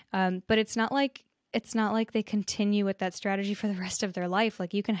 But it's not like they continue with that strategy for the rest of their life.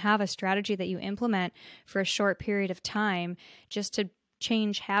 Like you can have a strategy that you implement for a short period of time just to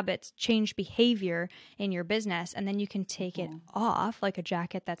change habits, change behavior in your business, and then you can take it Mm-hmm. off like a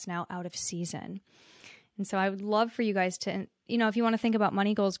jacket that's now out of season. And so I would love for you guys to, if you want to think about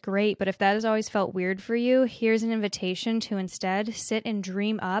money goals, great. But if that has always felt weird for you, here's an invitation to instead sit and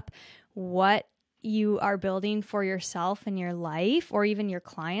dream up what you are building for yourself and your life, or even your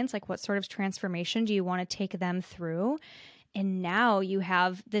clients. Like, what sort of transformation do you want to take them through? And now you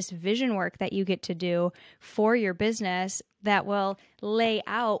have this vision work that you get to do for your business that will lay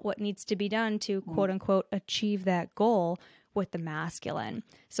out what needs to be done to quote unquote achieve that goal with the masculine.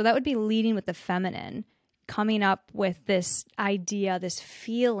 So that would be leading with the feminine, coming up with this idea, this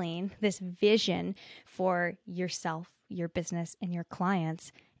feeling, this vision for yourself, your business, and your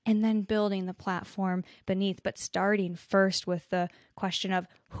clients, and then building the platform beneath, but starting first with the question of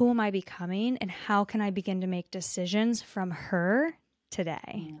who am I becoming and how can I begin to make decisions from her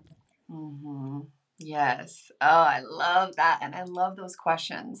today? Mm-hmm. Yes. Oh, I love that. And I love those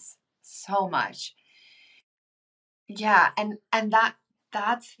questions so much. Yeah. And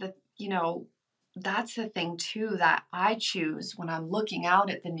that's the, that's the thing too that I choose when I'm looking out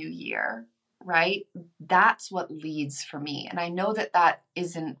at the new year, right? That's what leads for me. And I know that that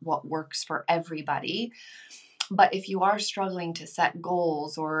isn't what works for everybody. But if you are struggling to set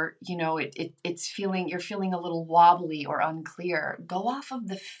goals, or it's feeling, you're feeling a little wobbly or unclear, go off of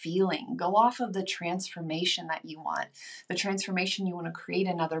the feeling, go off of the transformation that you want, the transformation you want to create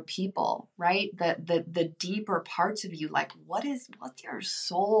in other people, right? The deeper parts of you, like what's your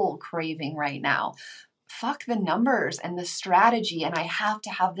soul craving right now? Fuck the numbers and the strategy, and I have to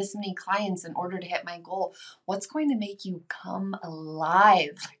have this many clients in order to hit my goal. What's going to make you come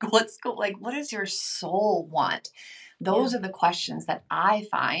alive? Like what does your soul want? Those Yeah. are the questions that I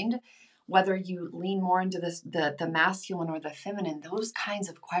find, whether you lean more into the masculine or the feminine, those kinds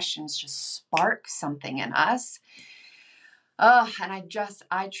of questions just spark something in us. And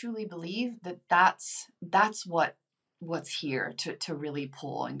I truly believe that that's what's here to really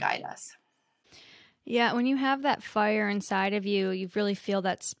pull and guide us. Yeah, when you have that fire inside of you, you really feel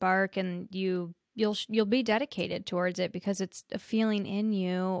that spark, and you'll be dedicated towards it because it's a feeling in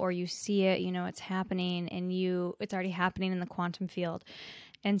you, or you see it, it's happening, and it's already happening in the quantum field.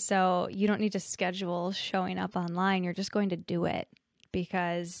 And so you don't need to schedule showing up online. You're just going to do it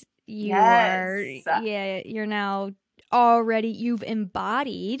because Yes. you're now already, you've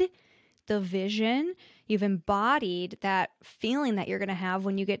embodied the vision. You've embodied that feeling that you're going to have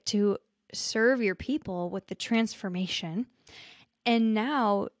when you get to serve your people with the transformation. And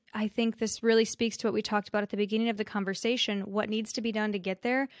now I think this really speaks to what we talked about at the beginning of the conversation. What needs to be done to get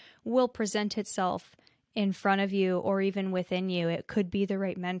there will present itself in front of you or even within you. It could be the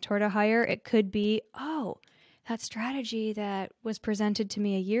right mentor to hire. It could be, oh, that strategy that was presented to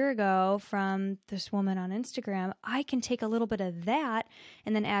me a year ago from this woman on Instagram, I can take a little bit of that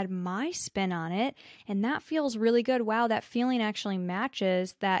and then add my spin on it. And that feels really good. Wow, that feeling actually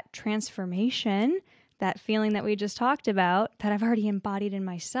matches that transformation, that feeling that we just talked about that I've already embodied in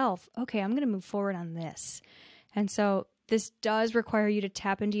myself. Okay, I'm going to move forward on this. And so this does require you to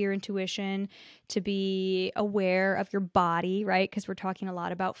tap into your intuition, to be aware of your body, right? Because we're talking a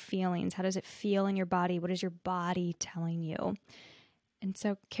lot about feelings. How does it feel in your body? What is your body telling you? And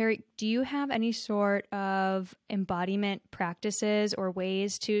so, Keri, do you have any sort of embodiment practices or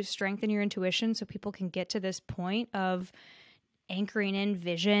ways to strengthen your intuition so people can get to this point of anchoring in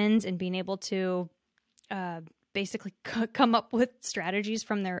visions and being able to basically come up with strategies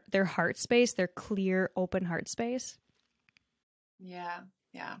from their heart space, their clear, open heart space? Yeah,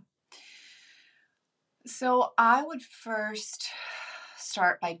 yeah. So I would first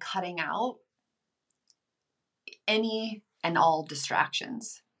start by cutting out any and all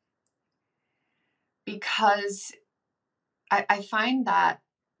distractions, because I find that,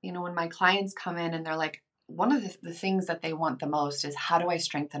 when my clients come in and they're like, one of the things that they want the most is, how do I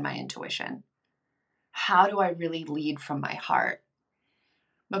strengthen my intuition? How do I really lead from my heart?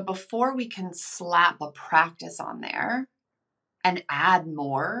 But before we can slap a practice on there and add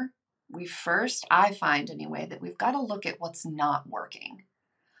more, I find anyway, that we've got to look at what's not working.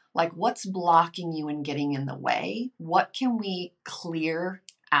 Like, what's blocking you and getting in the way? What can we clear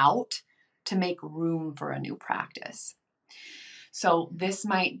out to make room for a new practice? So this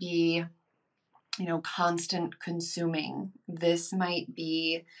might be, constant consuming. This might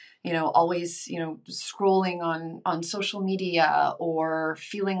be, always, scrolling on social media, or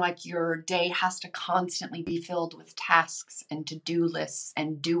feeling like your day has to constantly be filled with tasks and to-do lists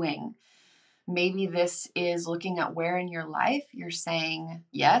and doing. Maybe this is looking at where in your life you're saying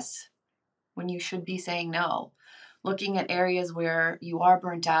yes when you should be saying no. Looking at areas where you are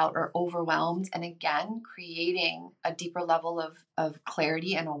burnt out or overwhelmed, and again, creating a deeper level of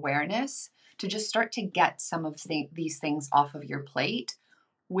clarity and awareness to just start to get some of these things off of your plate,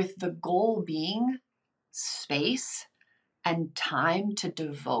 with the goal being space and time to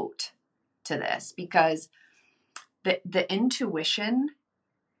devote to this. Because the intuition,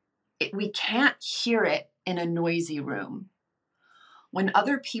 we can't hear it in a noisy room. When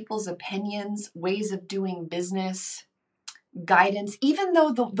other people's opinions, ways of doing business, guidance, even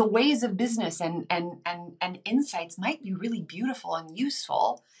though the ways of business and insights might be really beautiful and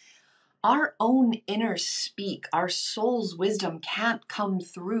useful, our own inner speak, our soul's wisdom can't come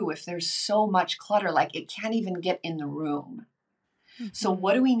through if there's so much clutter, like it can't even get in the room. So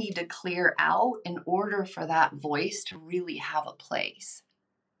what do we need to clear out in order for that voice to really have a place?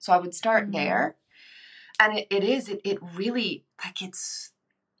 So I would start there. And it really, like, it's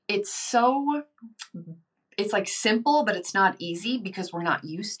like simple, but it's not easy because we're not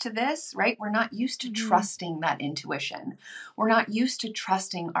used to this, right? We're not used to trusting that intuition. We're not used to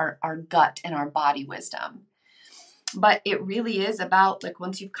trusting our gut and our body wisdom. But it really is about, like,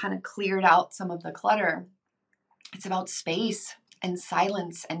 once you've kind of cleared out some of the clutter, it's about space and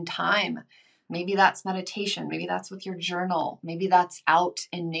silence and time. Maybe that's meditation. Maybe that's with your journal. Maybe that's out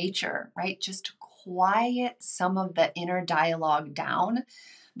in nature, right? Just to quiet some of the inner dialogue down,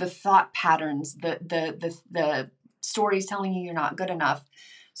 the thought patterns, the stories telling you you're not good enough,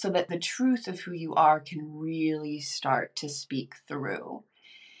 so that the truth of who you are can really start to speak through.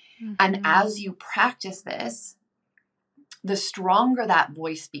 And as you practice this, the stronger that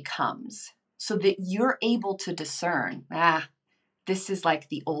voice becomes, so that you're able to discern, this is like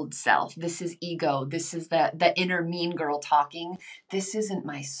the old self. This is ego. This is the inner mean girl talking. This isn't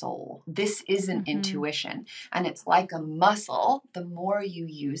my soul. This isn't intuition. And it's like a muscle. The more you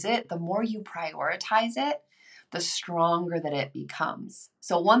use it, the more you prioritize it, the stronger that it becomes.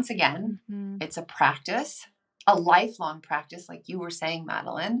 So once again, it's a practice, a lifelong practice, like you were saying,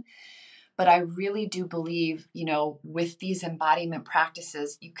 Madeline. But I really do believe, with these embodiment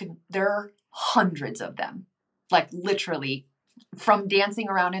practices, there are hundreds of them, like literally, from dancing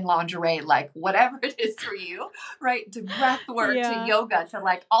around in lingerie, like whatever it is for you, right? To breath work, to yoga, to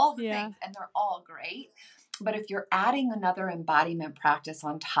like all the things, and they're all great. But if you're adding another embodiment practice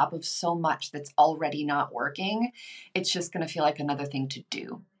on top of so much that's already not working, it's just going to feel like another thing to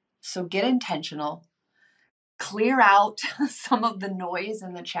do. So get intentional, clear out some of the noise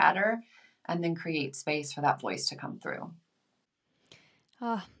and the chatter, and then create space for that voice to come through.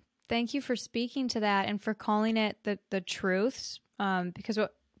 Oh, thank you for speaking to that and for calling it the truths. Because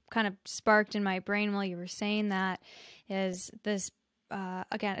what kind of sparked in my brain while you were saying that is this,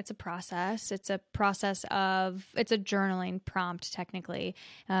 again, it's a process. It's a journaling prompt technically.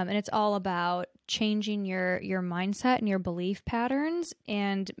 And it's all about changing your mindset and your belief patterns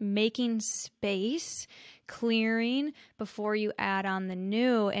and making space, clearing before you add on the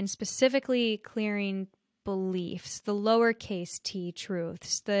new, and specifically clearing beliefs, the lowercase t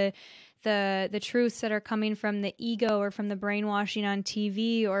truths, the truths that are coming from the ego or from the brainwashing on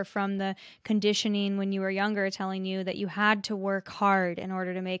TV or from the conditioning when you were younger telling you that you had to work hard in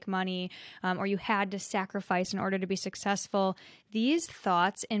order to make money, or you had to sacrifice in order to be successful. These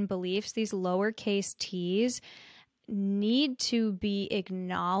thoughts and beliefs, these lowercase t's, need to be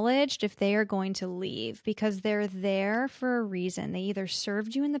acknowledged if they are going to leave, because they're there for a reason. They either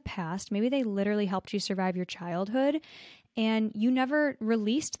served you in the past, maybe they literally helped you survive your childhood, and you never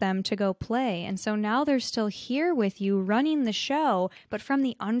released them to go play. And so now they're still here with you running the show, but from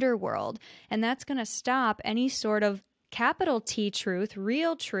the underworld. And that's going to stop any sort of capital T truth,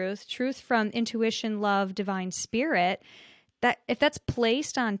 real truth, truth from intuition, love, divine spirit, that if that's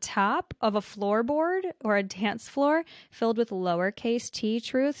placed on top of a floorboard or a dance floor filled with lowercase t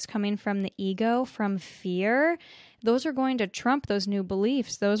truths coming from the ego, from fear, those are going to trump those new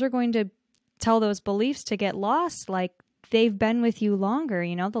beliefs. Those are going to tell those beliefs to get lost, like they've been with you longer.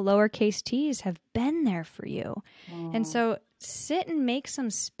 The lowercase t's have been there for you. And so sit and make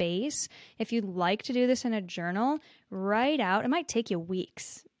some space. If you'd like to do this in a journal, write out. It might take you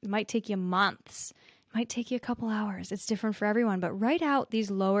weeks. It might take you months. Might take you a couple hours. It's different for everyone, but write out these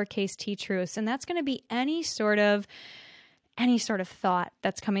lowercase t truths. And that's going to be any sort of thought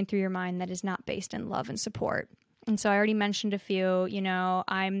that's coming through your mind that is not based in love and support. And so I already mentioned a few,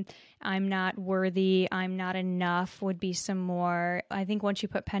 I'm not worthy, I'm not enough would be some more. I think once you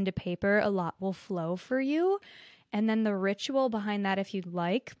put pen to paper, a lot will flow for you. And then the ritual behind that, if you'd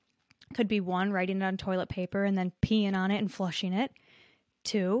like, could be 1, writing it on toilet paper and then peeing on it and flushing it.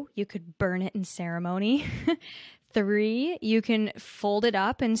 2, you could burn it in ceremony. 3, you can fold it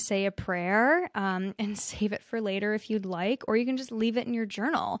up and say a prayer, and save it for later if you'd like, or you can just leave it in your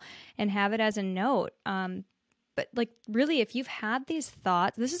journal and have it as a note. But like really, if you've had these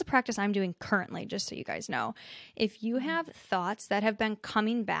thoughts, this is a practice I'm doing currently, just so you guys know. If you have thoughts that have been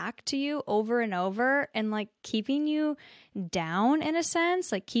coming back to you over and over and like keeping you down in a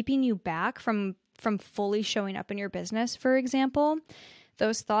sense, like keeping you back from fully showing up in your business, for example,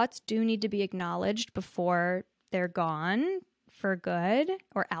 those thoughts do need to be acknowledged before they're gone for good,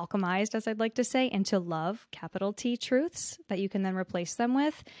 or alchemized, as I'd like to say, into love, capital T truths that you can then replace them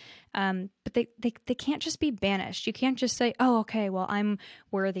with. But they can't just be banished. You can't just say, oh, okay, well, I'm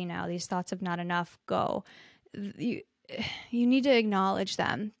worthy now. These thoughts of not enough, go. You need to acknowledge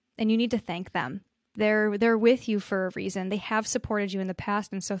them, and you need to thank them. They're with you for a reason. They have supported you in the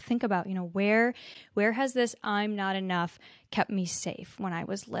past. And so think about, where has this I'm not enough kept me safe when I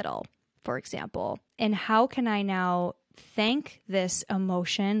was little, for example? And how can I now thank this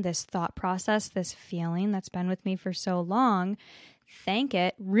emotion, this thought process, this feeling that's been with me for so long, thank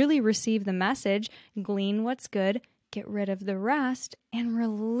it, really receive the message, glean what's good, get rid of the rest, and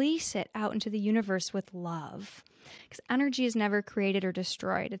release it out into the universe with love. because energy is never created or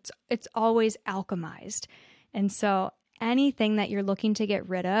destroyed. It's always alchemized. And so anything that you're looking to get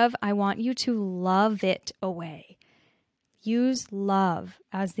rid of, I want you to love it away. Use love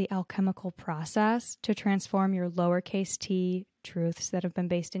as the alchemical process to transform your lowercase t truths that have been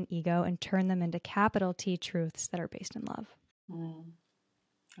based in ego and turn them into capital T truths that are based in love.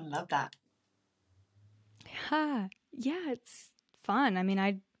 I love that. Yeah, it's fun. I mean,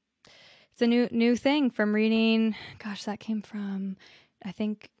 it's a new thing from reading. Gosh, that came from, I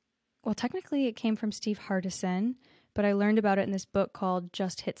think, well, technically it came from Steve Hardison, but I learned about it in this book called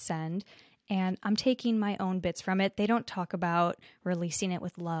Just Hit Send. And I'm taking my own bits from it. They don't talk about releasing it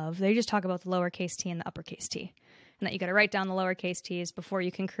with love. They just talk about the lowercase t and the uppercase t. And that you got to write down the lowercase t's before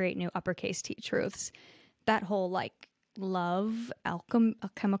you can create new uppercase t truths. That whole like love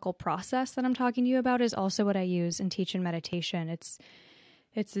alchemical process that I'm talking to you about is also what I use and teach in meditation. It's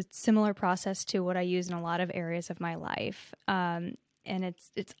a similar process to what I use in a lot of areas of my life. And it's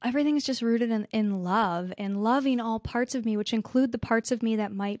everything's just rooted in love and loving all parts of me, which include the parts of me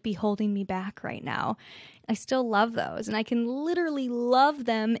that might be holding me back right now. I still love those, and I can literally love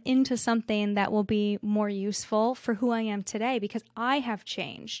them into something that will be more useful for who I am today because I have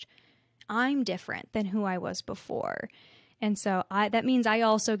changed. I'm different than who I was before. And so that means I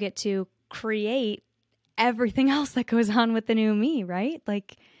also get to create everything else that goes on with the new me, right?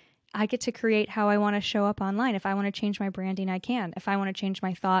 Like I get to create how I want to show up online. If I want to change my branding, I can. If I want to change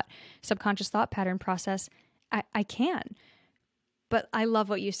my subconscious thought pattern process, I can. But I love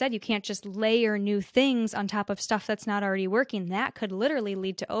what you said. You can't just layer new things on top of stuff that's not already working. That could literally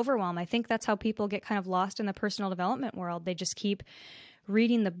lead to overwhelm. I think that's how people get kind of lost in the personal development world. They just keep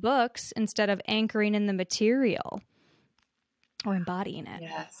reading the books instead of anchoring in the material or embodying it.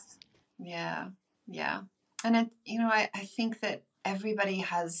 Yes. Yeah. Yeah. And I think that everybody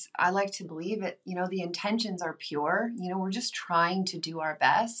has, I like to believe it, the intentions are pure. We're just trying to do our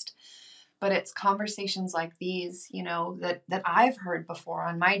best. But it's conversations like these, that I've heard before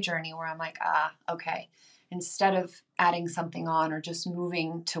on my journey where I'm like, okay, instead of adding something on or just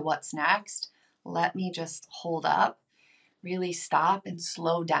moving to what's next, let me just hold up, really stop and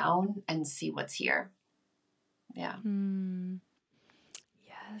slow down and see what's here. Yeah.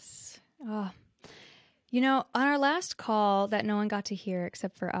 Yes. Oh. On our last call that no one got to hear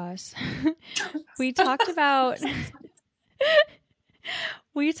except for us, we talked about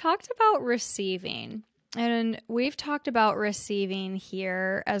receiving. And we've talked about receiving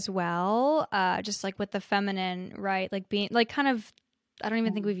here as well, just like with the feminine, right? Like being like kind of, I don't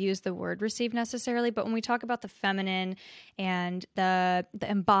even think we've used the word receive necessarily, but when we talk about the feminine and the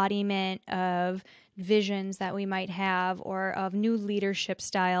embodiment of visions that we might have or of new leadership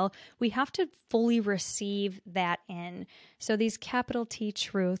style, we have to fully receive that in. So these capital T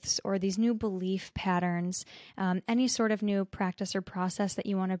truths or these new belief patterns, any sort of new practice or process that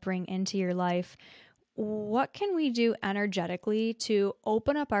you want to bring into your life, what can we do energetically to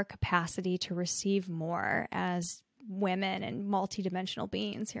open up our capacity to receive more as women and multidimensional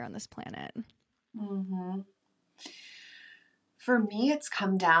beings here on this planet? Mm-hmm. For me, it's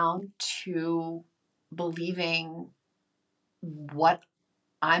come down to believing what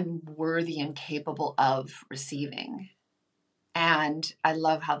I'm worthy and capable of receiving. And I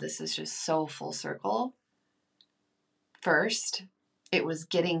love how this is just so full circle. First, it was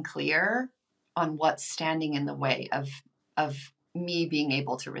getting clear on what's standing in the way of me being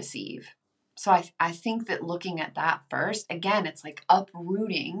able to receive. So I think that looking at that first, again, it's like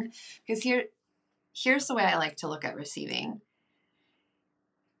uprooting, because here's the way I like to look at receiving.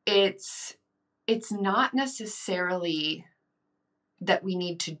 It's not necessarily that we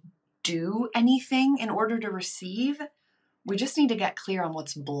need to do anything in order to receive. We just need to get clear on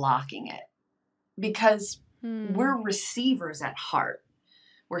what's blocking it, because we're receivers at heart.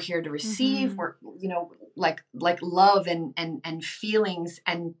 We're here to receive. We're, like love and feelings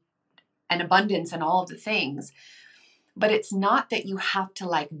and abundance and all of the things. But it's not that you have to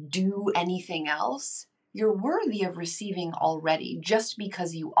like do anything else. You're worthy of receiving already just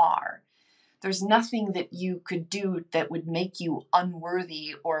because you are. There's nothing that you could do that would make you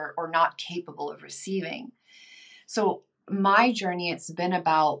unworthy or not capable of receiving. So my journey, it's been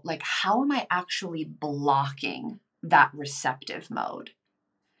about like, how am I actually blocking that receptive mode?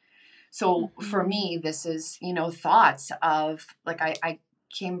 So for me, this is, thoughts of like, I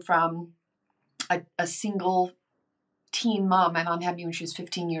came from a single teen mom. My mom had me when she was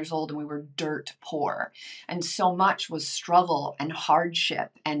 15 years old and we were dirt poor. And so much was struggle and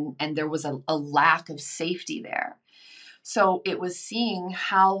hardship. And there was a lack of safety there. So it was seeing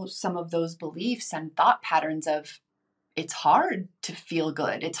how some of those beliefs and thought patterns of it's hard to feel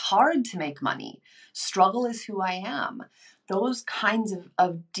good. It's hard to make money. Struggle is who I am. Those kinds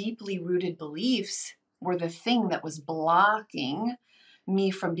of deeply rooted beliefs were the thing that was blocking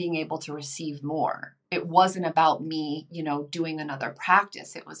me from being able to receive more. It wasn't about me, doing another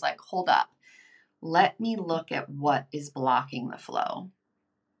practice. It was like, hold up, let me look at what is blocking the flow.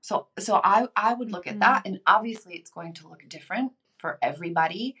 So I would look at that, and obviously it's going to look different for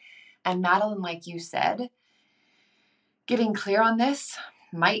everybody. And Madeline, like you said, getting clear on this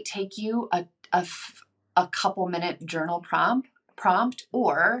might take you a couple minute journal prompt,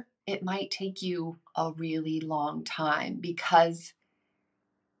 or it might take you a really long time, because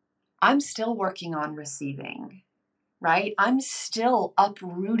I'm still working on receiving, right? I'm still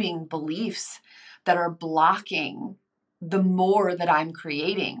uprooting beliefs that are blocking the more that I'm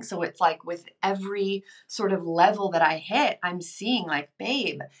creating. So it's like with every sort of level that I hit, I'm seeing like,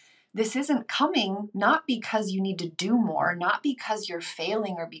 babe, this isn't coming not because you need to do more, not because you're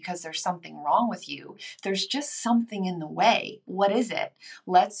failing or because there's something wrong with you. There's just something in the way. What is it?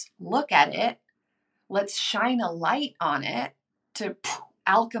 Let's look at it. Let's shine a light on it to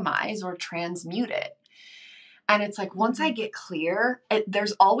alchemize or transmute it. And it's like, once I get clear,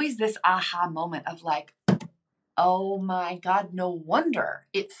 there's always this aha moment of like, oh my God, no wonder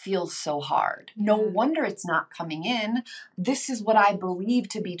it feels so hard. No wonder it's not coming in. This is what I believe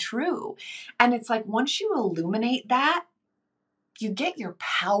to be true. And it's like, once you illuminate that, you get your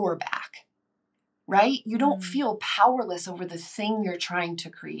power back, right? You don't feel powerless over the thing you're trying to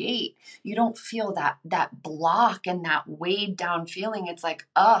create. You don't feel that block and that weighed down feeling. It's like,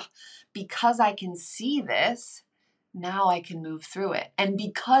 because I can see this, now I can move through it. And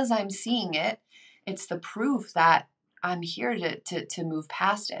because I'm seeing it, it's the proof that I'm here to move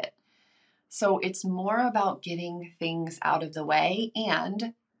past it. So it's more about getting things out of the way.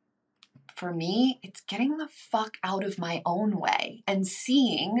 And for me, it's getting the fuck out of my own way and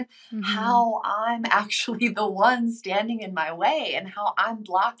seeing how I'm actually the one standing in my way and how I'm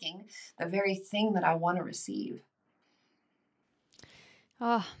blocking the very thing that I want to receive.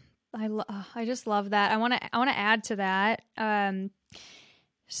 Oh, I just love that. I want to add to that.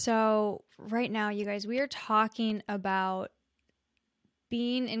 So right now, you guys, we are talking about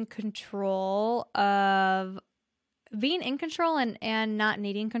being in control and not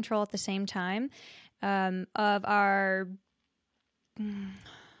needing control at the same time, of our,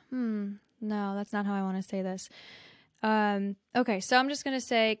 no, that's not how I want to say this. Okay. So I'm just going to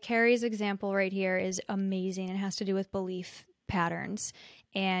say Keri's example right here is amazing. It has to do with belief patterns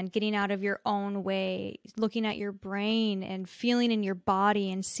and getting out of your own way, looking at your brain and feeling in your body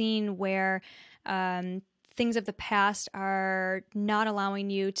and seeing where, things of the past are not allowing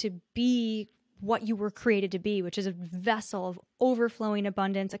you to be what you were created to be, which is a vessel of overflowing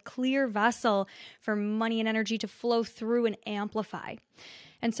abundance, a clear vessel for money and energy to flow through and amplify.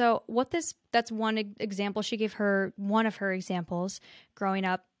 And so that's one example. She gave one of her examples, growing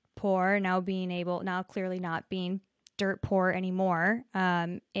up poor, now clearly not being dirt poor anymore.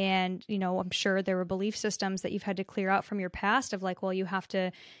 And, I'm sure there were belief systems that you've had to clear out from your past of like, well, you have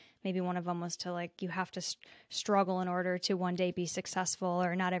to, maybe one of them was to like, you have to struggle in order to one day be successful,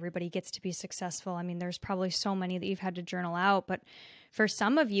 or not everybody gets to be successful. I mean, there's probably so many that you've had to journal out, but for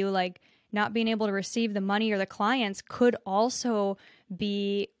some of you, like not being able to receive the money or the clients could also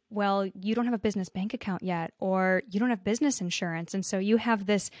be, well, you don't have a business bank account yet, or you don't have business insurance. And so you have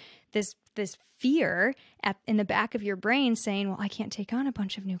this fear in the back of your brain saying, well, I can't take on a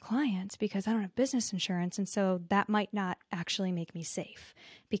bunch of new clients because I don't have business insurance. And so that might not actually make me safe,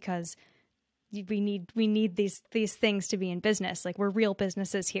 because we need these things to be in business. Like, we're real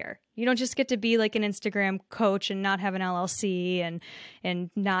businesses here. You don't just get to be like an Instagram coach and not have an LLC and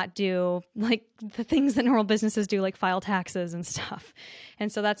not do like the things that normal businesses do, like file taxes and stuff.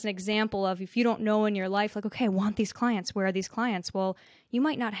 And so that's an example of, if you don't know in your life, like, okay, I want these clients. Where are these clients? Well, you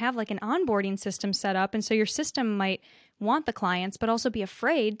might not have like an onboarding system set up. And so your system might want the clients, but also be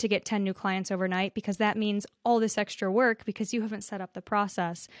afraid to get 10 new clients overnight, because that means all this extra work because you haven't set up the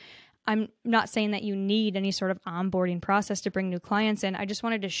process. I'm not saying that you need any sort of onboarding process to bring new clients in. I just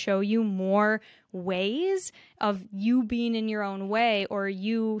wanted to show you more ways of you being in your own way, or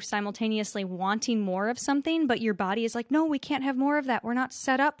you simultaneously wanting more of something, but your body is like, no, we can't have more of that. We're not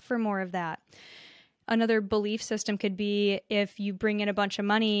set up for more of that. Another belief system could be, if you bring in a bunch of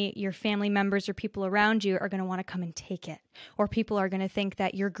money, your family members or people around you are going to want to come and take it. Or people are going to think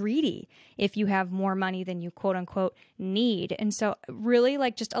that you're greedy if you have more money than you quote unquote need. And so really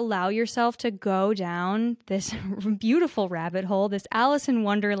like just allow yourself to go down this beautiful rabbit hole, this Alice in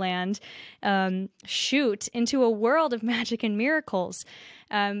Wonderland shoot into a world of magic and miracles.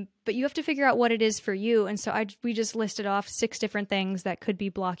 But you have to figure out what it is for you. And so we just listed off 6 different things that could be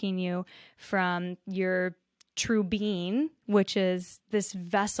blocking you from your true being, which is this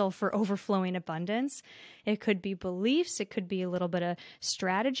vessel for overflowing abundance. It could be beliefs. It could be a little bit of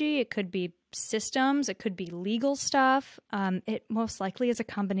strategy. It could be systems. It could be legal stuff. It most likely is a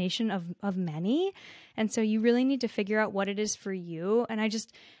combination of many. And so you really need to figure out what it is for you. And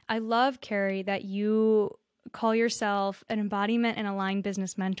I love, Keri, that you call yourself an embodiment and aligned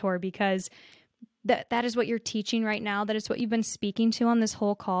business mentor, because that is what you're teaching right now. That is what you've been speaking to on this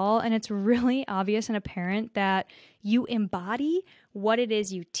whole call. And it's really obvious and apparent that you embody what it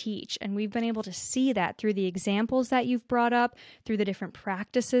is you teach. And we've been able to see that through the examples that you've brought up, through the different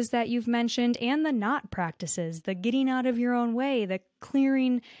practices that you've mentioned, and the not practices, the getting out of your own way, the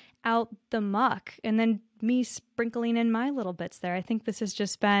clearing out the muck, and then me sprinkling in my little bits there. I think this has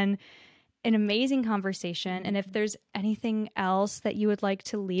just been an amazing conversation. And if there's anything else that you would like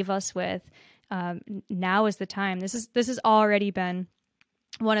to leave us with, now is the time. This has already been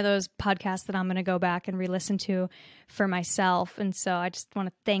one of those podcasts that I'm going to go back and re-listen to for myself. And so I just want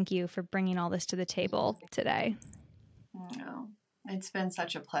to thank you for bringing all this to the table today. No, it's been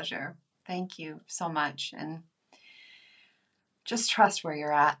such a pleasure. Thank you so much. And just trust where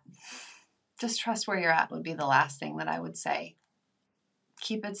you're at. Just trust where you're at would be the last thing that I would say.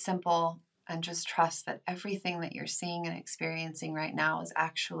 Keep it simple and just trust that everything that you're seeing and experiencing right now is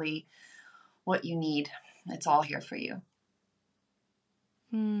actually what you need. It's all here for you.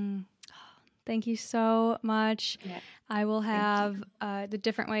 Thank you so much. Yeah. I will have the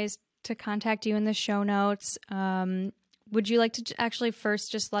different ways to contact you in the show notes. Would you like to actually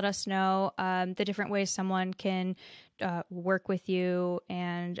first just let us know the different ways someone can work with you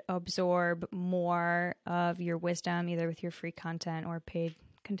and absorb more of your wisdom, either with your free content or paid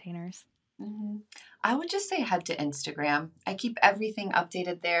containers? Mm-hmm. I would just say head to Instagram. I keep everything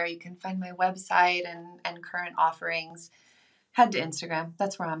updated there. You can find my website and current offerings. Head to Instagram.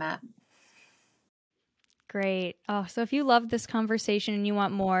 That's where I'm at. Great. Oh, so if you loved this conversation and you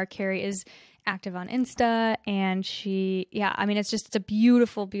want more, Keri is active on Insta, and it's a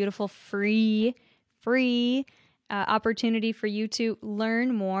beautiful, beautiful free opportunity for you to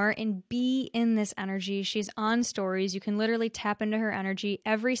learn more and be in this energy. She's on stories. You can literally tap into her energy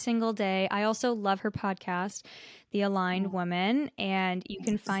every single day. I also love her podcast, The Aligned Woman, and you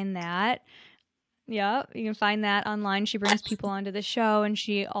can find that. Yeah, you can find that online. She brings people onto the show, and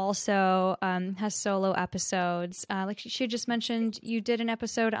she also has solo episodes. Like she just mentioned, you did an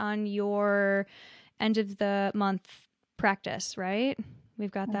episode on your end of the month practice, right?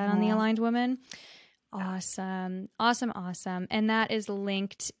 We've got that on The Aligned Woman. Awesome. And that is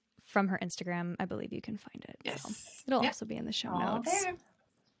linked from her Instagram. I believe you can find it. Yes. So it'll also be in the show notes. There.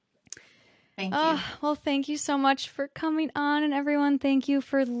 Thank you. Well, thank you so much for coming on, and everyone, thank you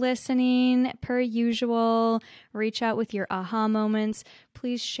for listening. Per usual, reach out with your aha moments.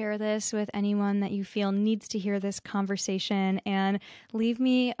 Please share this with anyone that you feel needs to hear this conversation, and leave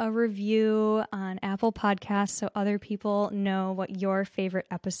me a review on Apple Podcasts so other people know what your favorite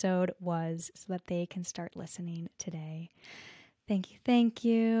episode was, so that they can start listening today. Thank you. Thank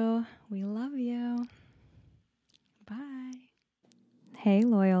you. We love you. Bye. Hey,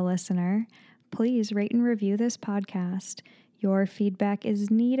 loyal listener, please rate and review this podcast. Your feedback is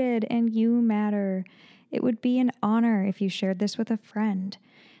needed and you matter. It would be an honor if you shared this with a friend.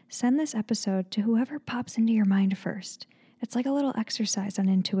 Send this episode to whoever pops into your mind first. It's like a little exercise on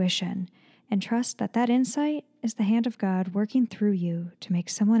intuition, and trust that that insight is the hand of God working through you to make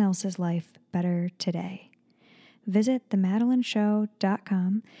someone else's life better today. Visit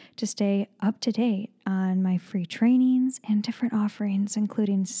themadelineshow.com to stay up to date on my free trainings and different offerings,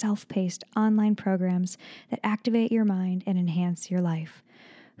 including self-paced online programs that activate your mind and enhance your life.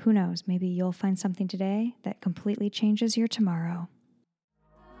 Who knows, maybe you'll find something today that completely changes your tomorrow.